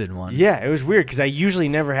very vivid one. Yeah, it was weird because I usually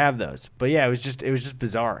never have those. But yeah, it was just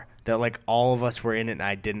bizarre that like all of us were in it and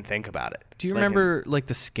I didn't think about it. Do you remember like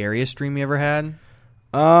the scariest dream you ever had?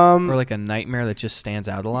 Or like a nightmare that just stands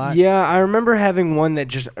out a lot? Yeah, I remember having one that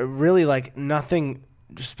just really like nothing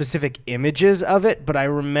specific images of it, but I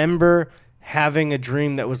remember having a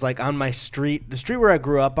dream that was like on my street, the street where I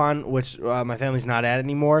grew up on, which my family's not at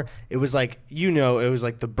anymore. It was like, it was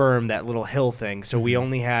like the berm, that little hill thing. So we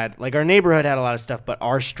only had, like, our neighborhood had a lot of stuff, but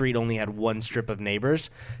our street only had one strip of neighbors.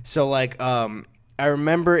 So like, I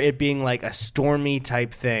remember it being like a stormy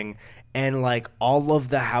type thing, and like all of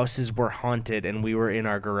the houses were haunted, and we were in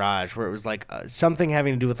our garage where it was like something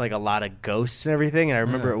having to do with like a lot of ghosts and everything. And I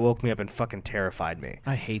remember it woke me up and fucking terrified me.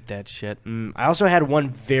 I hate that shit. I also had one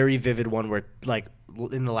very vivid one where like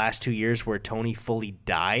in the last 2 years where Tony fully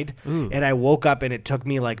died. And I woke up and it took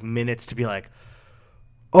me like minutes to be like,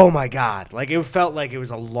 oh my God. Like it felt like it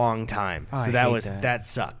was a long time. So that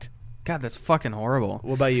sucked. God, that's fucking horrible.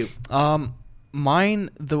 What about you? Mine,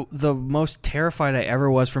 the most terrified I ever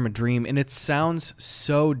was from a dream, and it sounds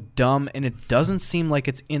so dumb, and it doesn't seem like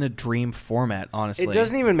it's in a dream format, honestly. It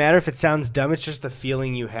doesn't even matter if it sounds dumb, it's just the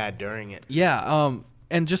feeling you had during it. Yeah,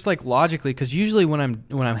 and just like logically, because usually when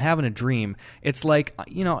I'm having a dream, it's like,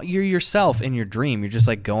 you're yourself in your dream. You're just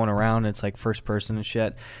like going around, it's like first person and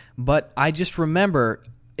shit. But I just remember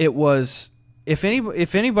it was... If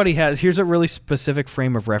anybody has, here's a really specific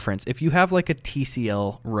frame of reference. If you have like a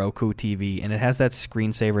TCL Roku TV and it has that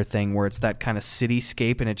screensaver thing where it's that kind of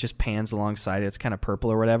cityscape and it just pans alongside it, it's kind of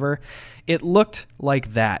purple or whatever, it looked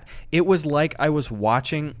like that. It was like I was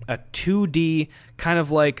watching a 2D kind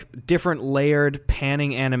of like different layered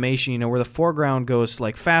panning animation, you know, where the foreground goes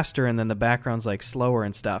like faster and then the background's like slower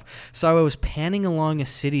and stuff. So I was panning along a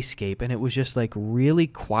cityscape and it was just like really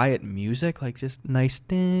quiet music, like just nice,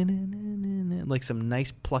 like some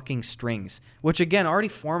nice plucking strings, which again, already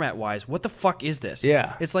format wise, what the fuck is this?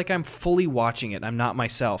 Yeah. It's like I'm fully watching it. I'm not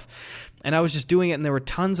myself. And I was just doing it and there were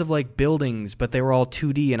tons of like buildings, but they were all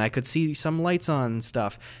 2D and I could see some lights on and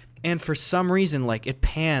stuff. And for some reason, like, it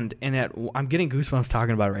panned, and I'm getting goosebumps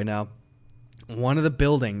talking about it right now. One of the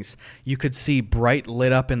buildings, you could see bright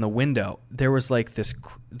lit up in the window. There was, like,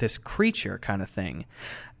 this creature kind of thing.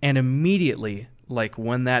 And immediately, like,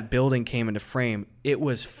 when that building came into frame, it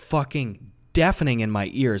was fucking deafening in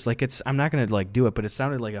my ears. Like, I'm not going to, like, do it, but it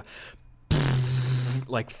sounded like a...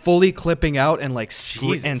 like, fully clipping out and, like,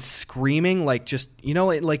 and screaming, like, just, you know,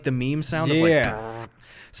 like the meme sound of, like...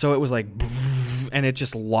 So it was like, and it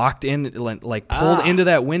just locked in, like pulled into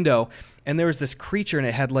that window. And there was this creature, and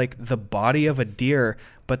it had like the body of a deer,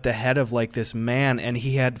 but the head of like this man, and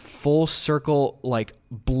he had full circle, like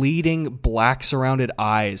bleeding black surrounded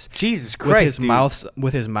eyes. Jesus Christ,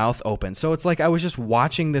 with his mouth open. So it's like I was just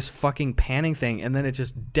watching this fucking panning thing, and then it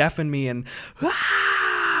just deafened me, and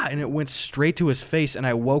it went straight to his face, and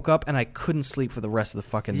I woke up and I couldn't sleep for the rest of the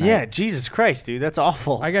fucking night. Yeah, Jesus Christ, dude, that's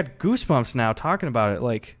awful. I got goosebumps now talking about it,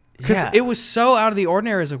 like, because it was so out of the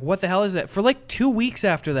ordinary. I was like, what the hell is that? For like 2 weeks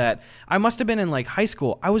after that, I must have been in like high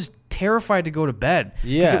school. I was terrified to go to bed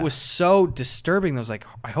because it was so disturbing. I was like,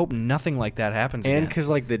 I hope nothing like that happens again. And because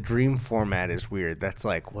like the dream format is weird. That's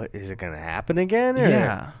like, what, is it going to happen again? Or?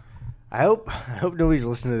 Yeah. I hope nobody's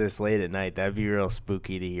listening to this late at night. That'd be real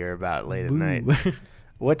spooky to hear about late at night.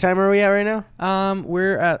 What time are we at right now?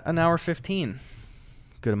 We're at an hour 15.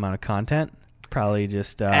 Good amount of content. Probably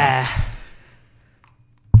just... Yeah.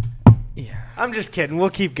 I'm just kidding.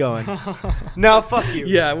 We'll keep going. No, fuck you.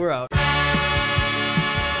 Yeah, we're out.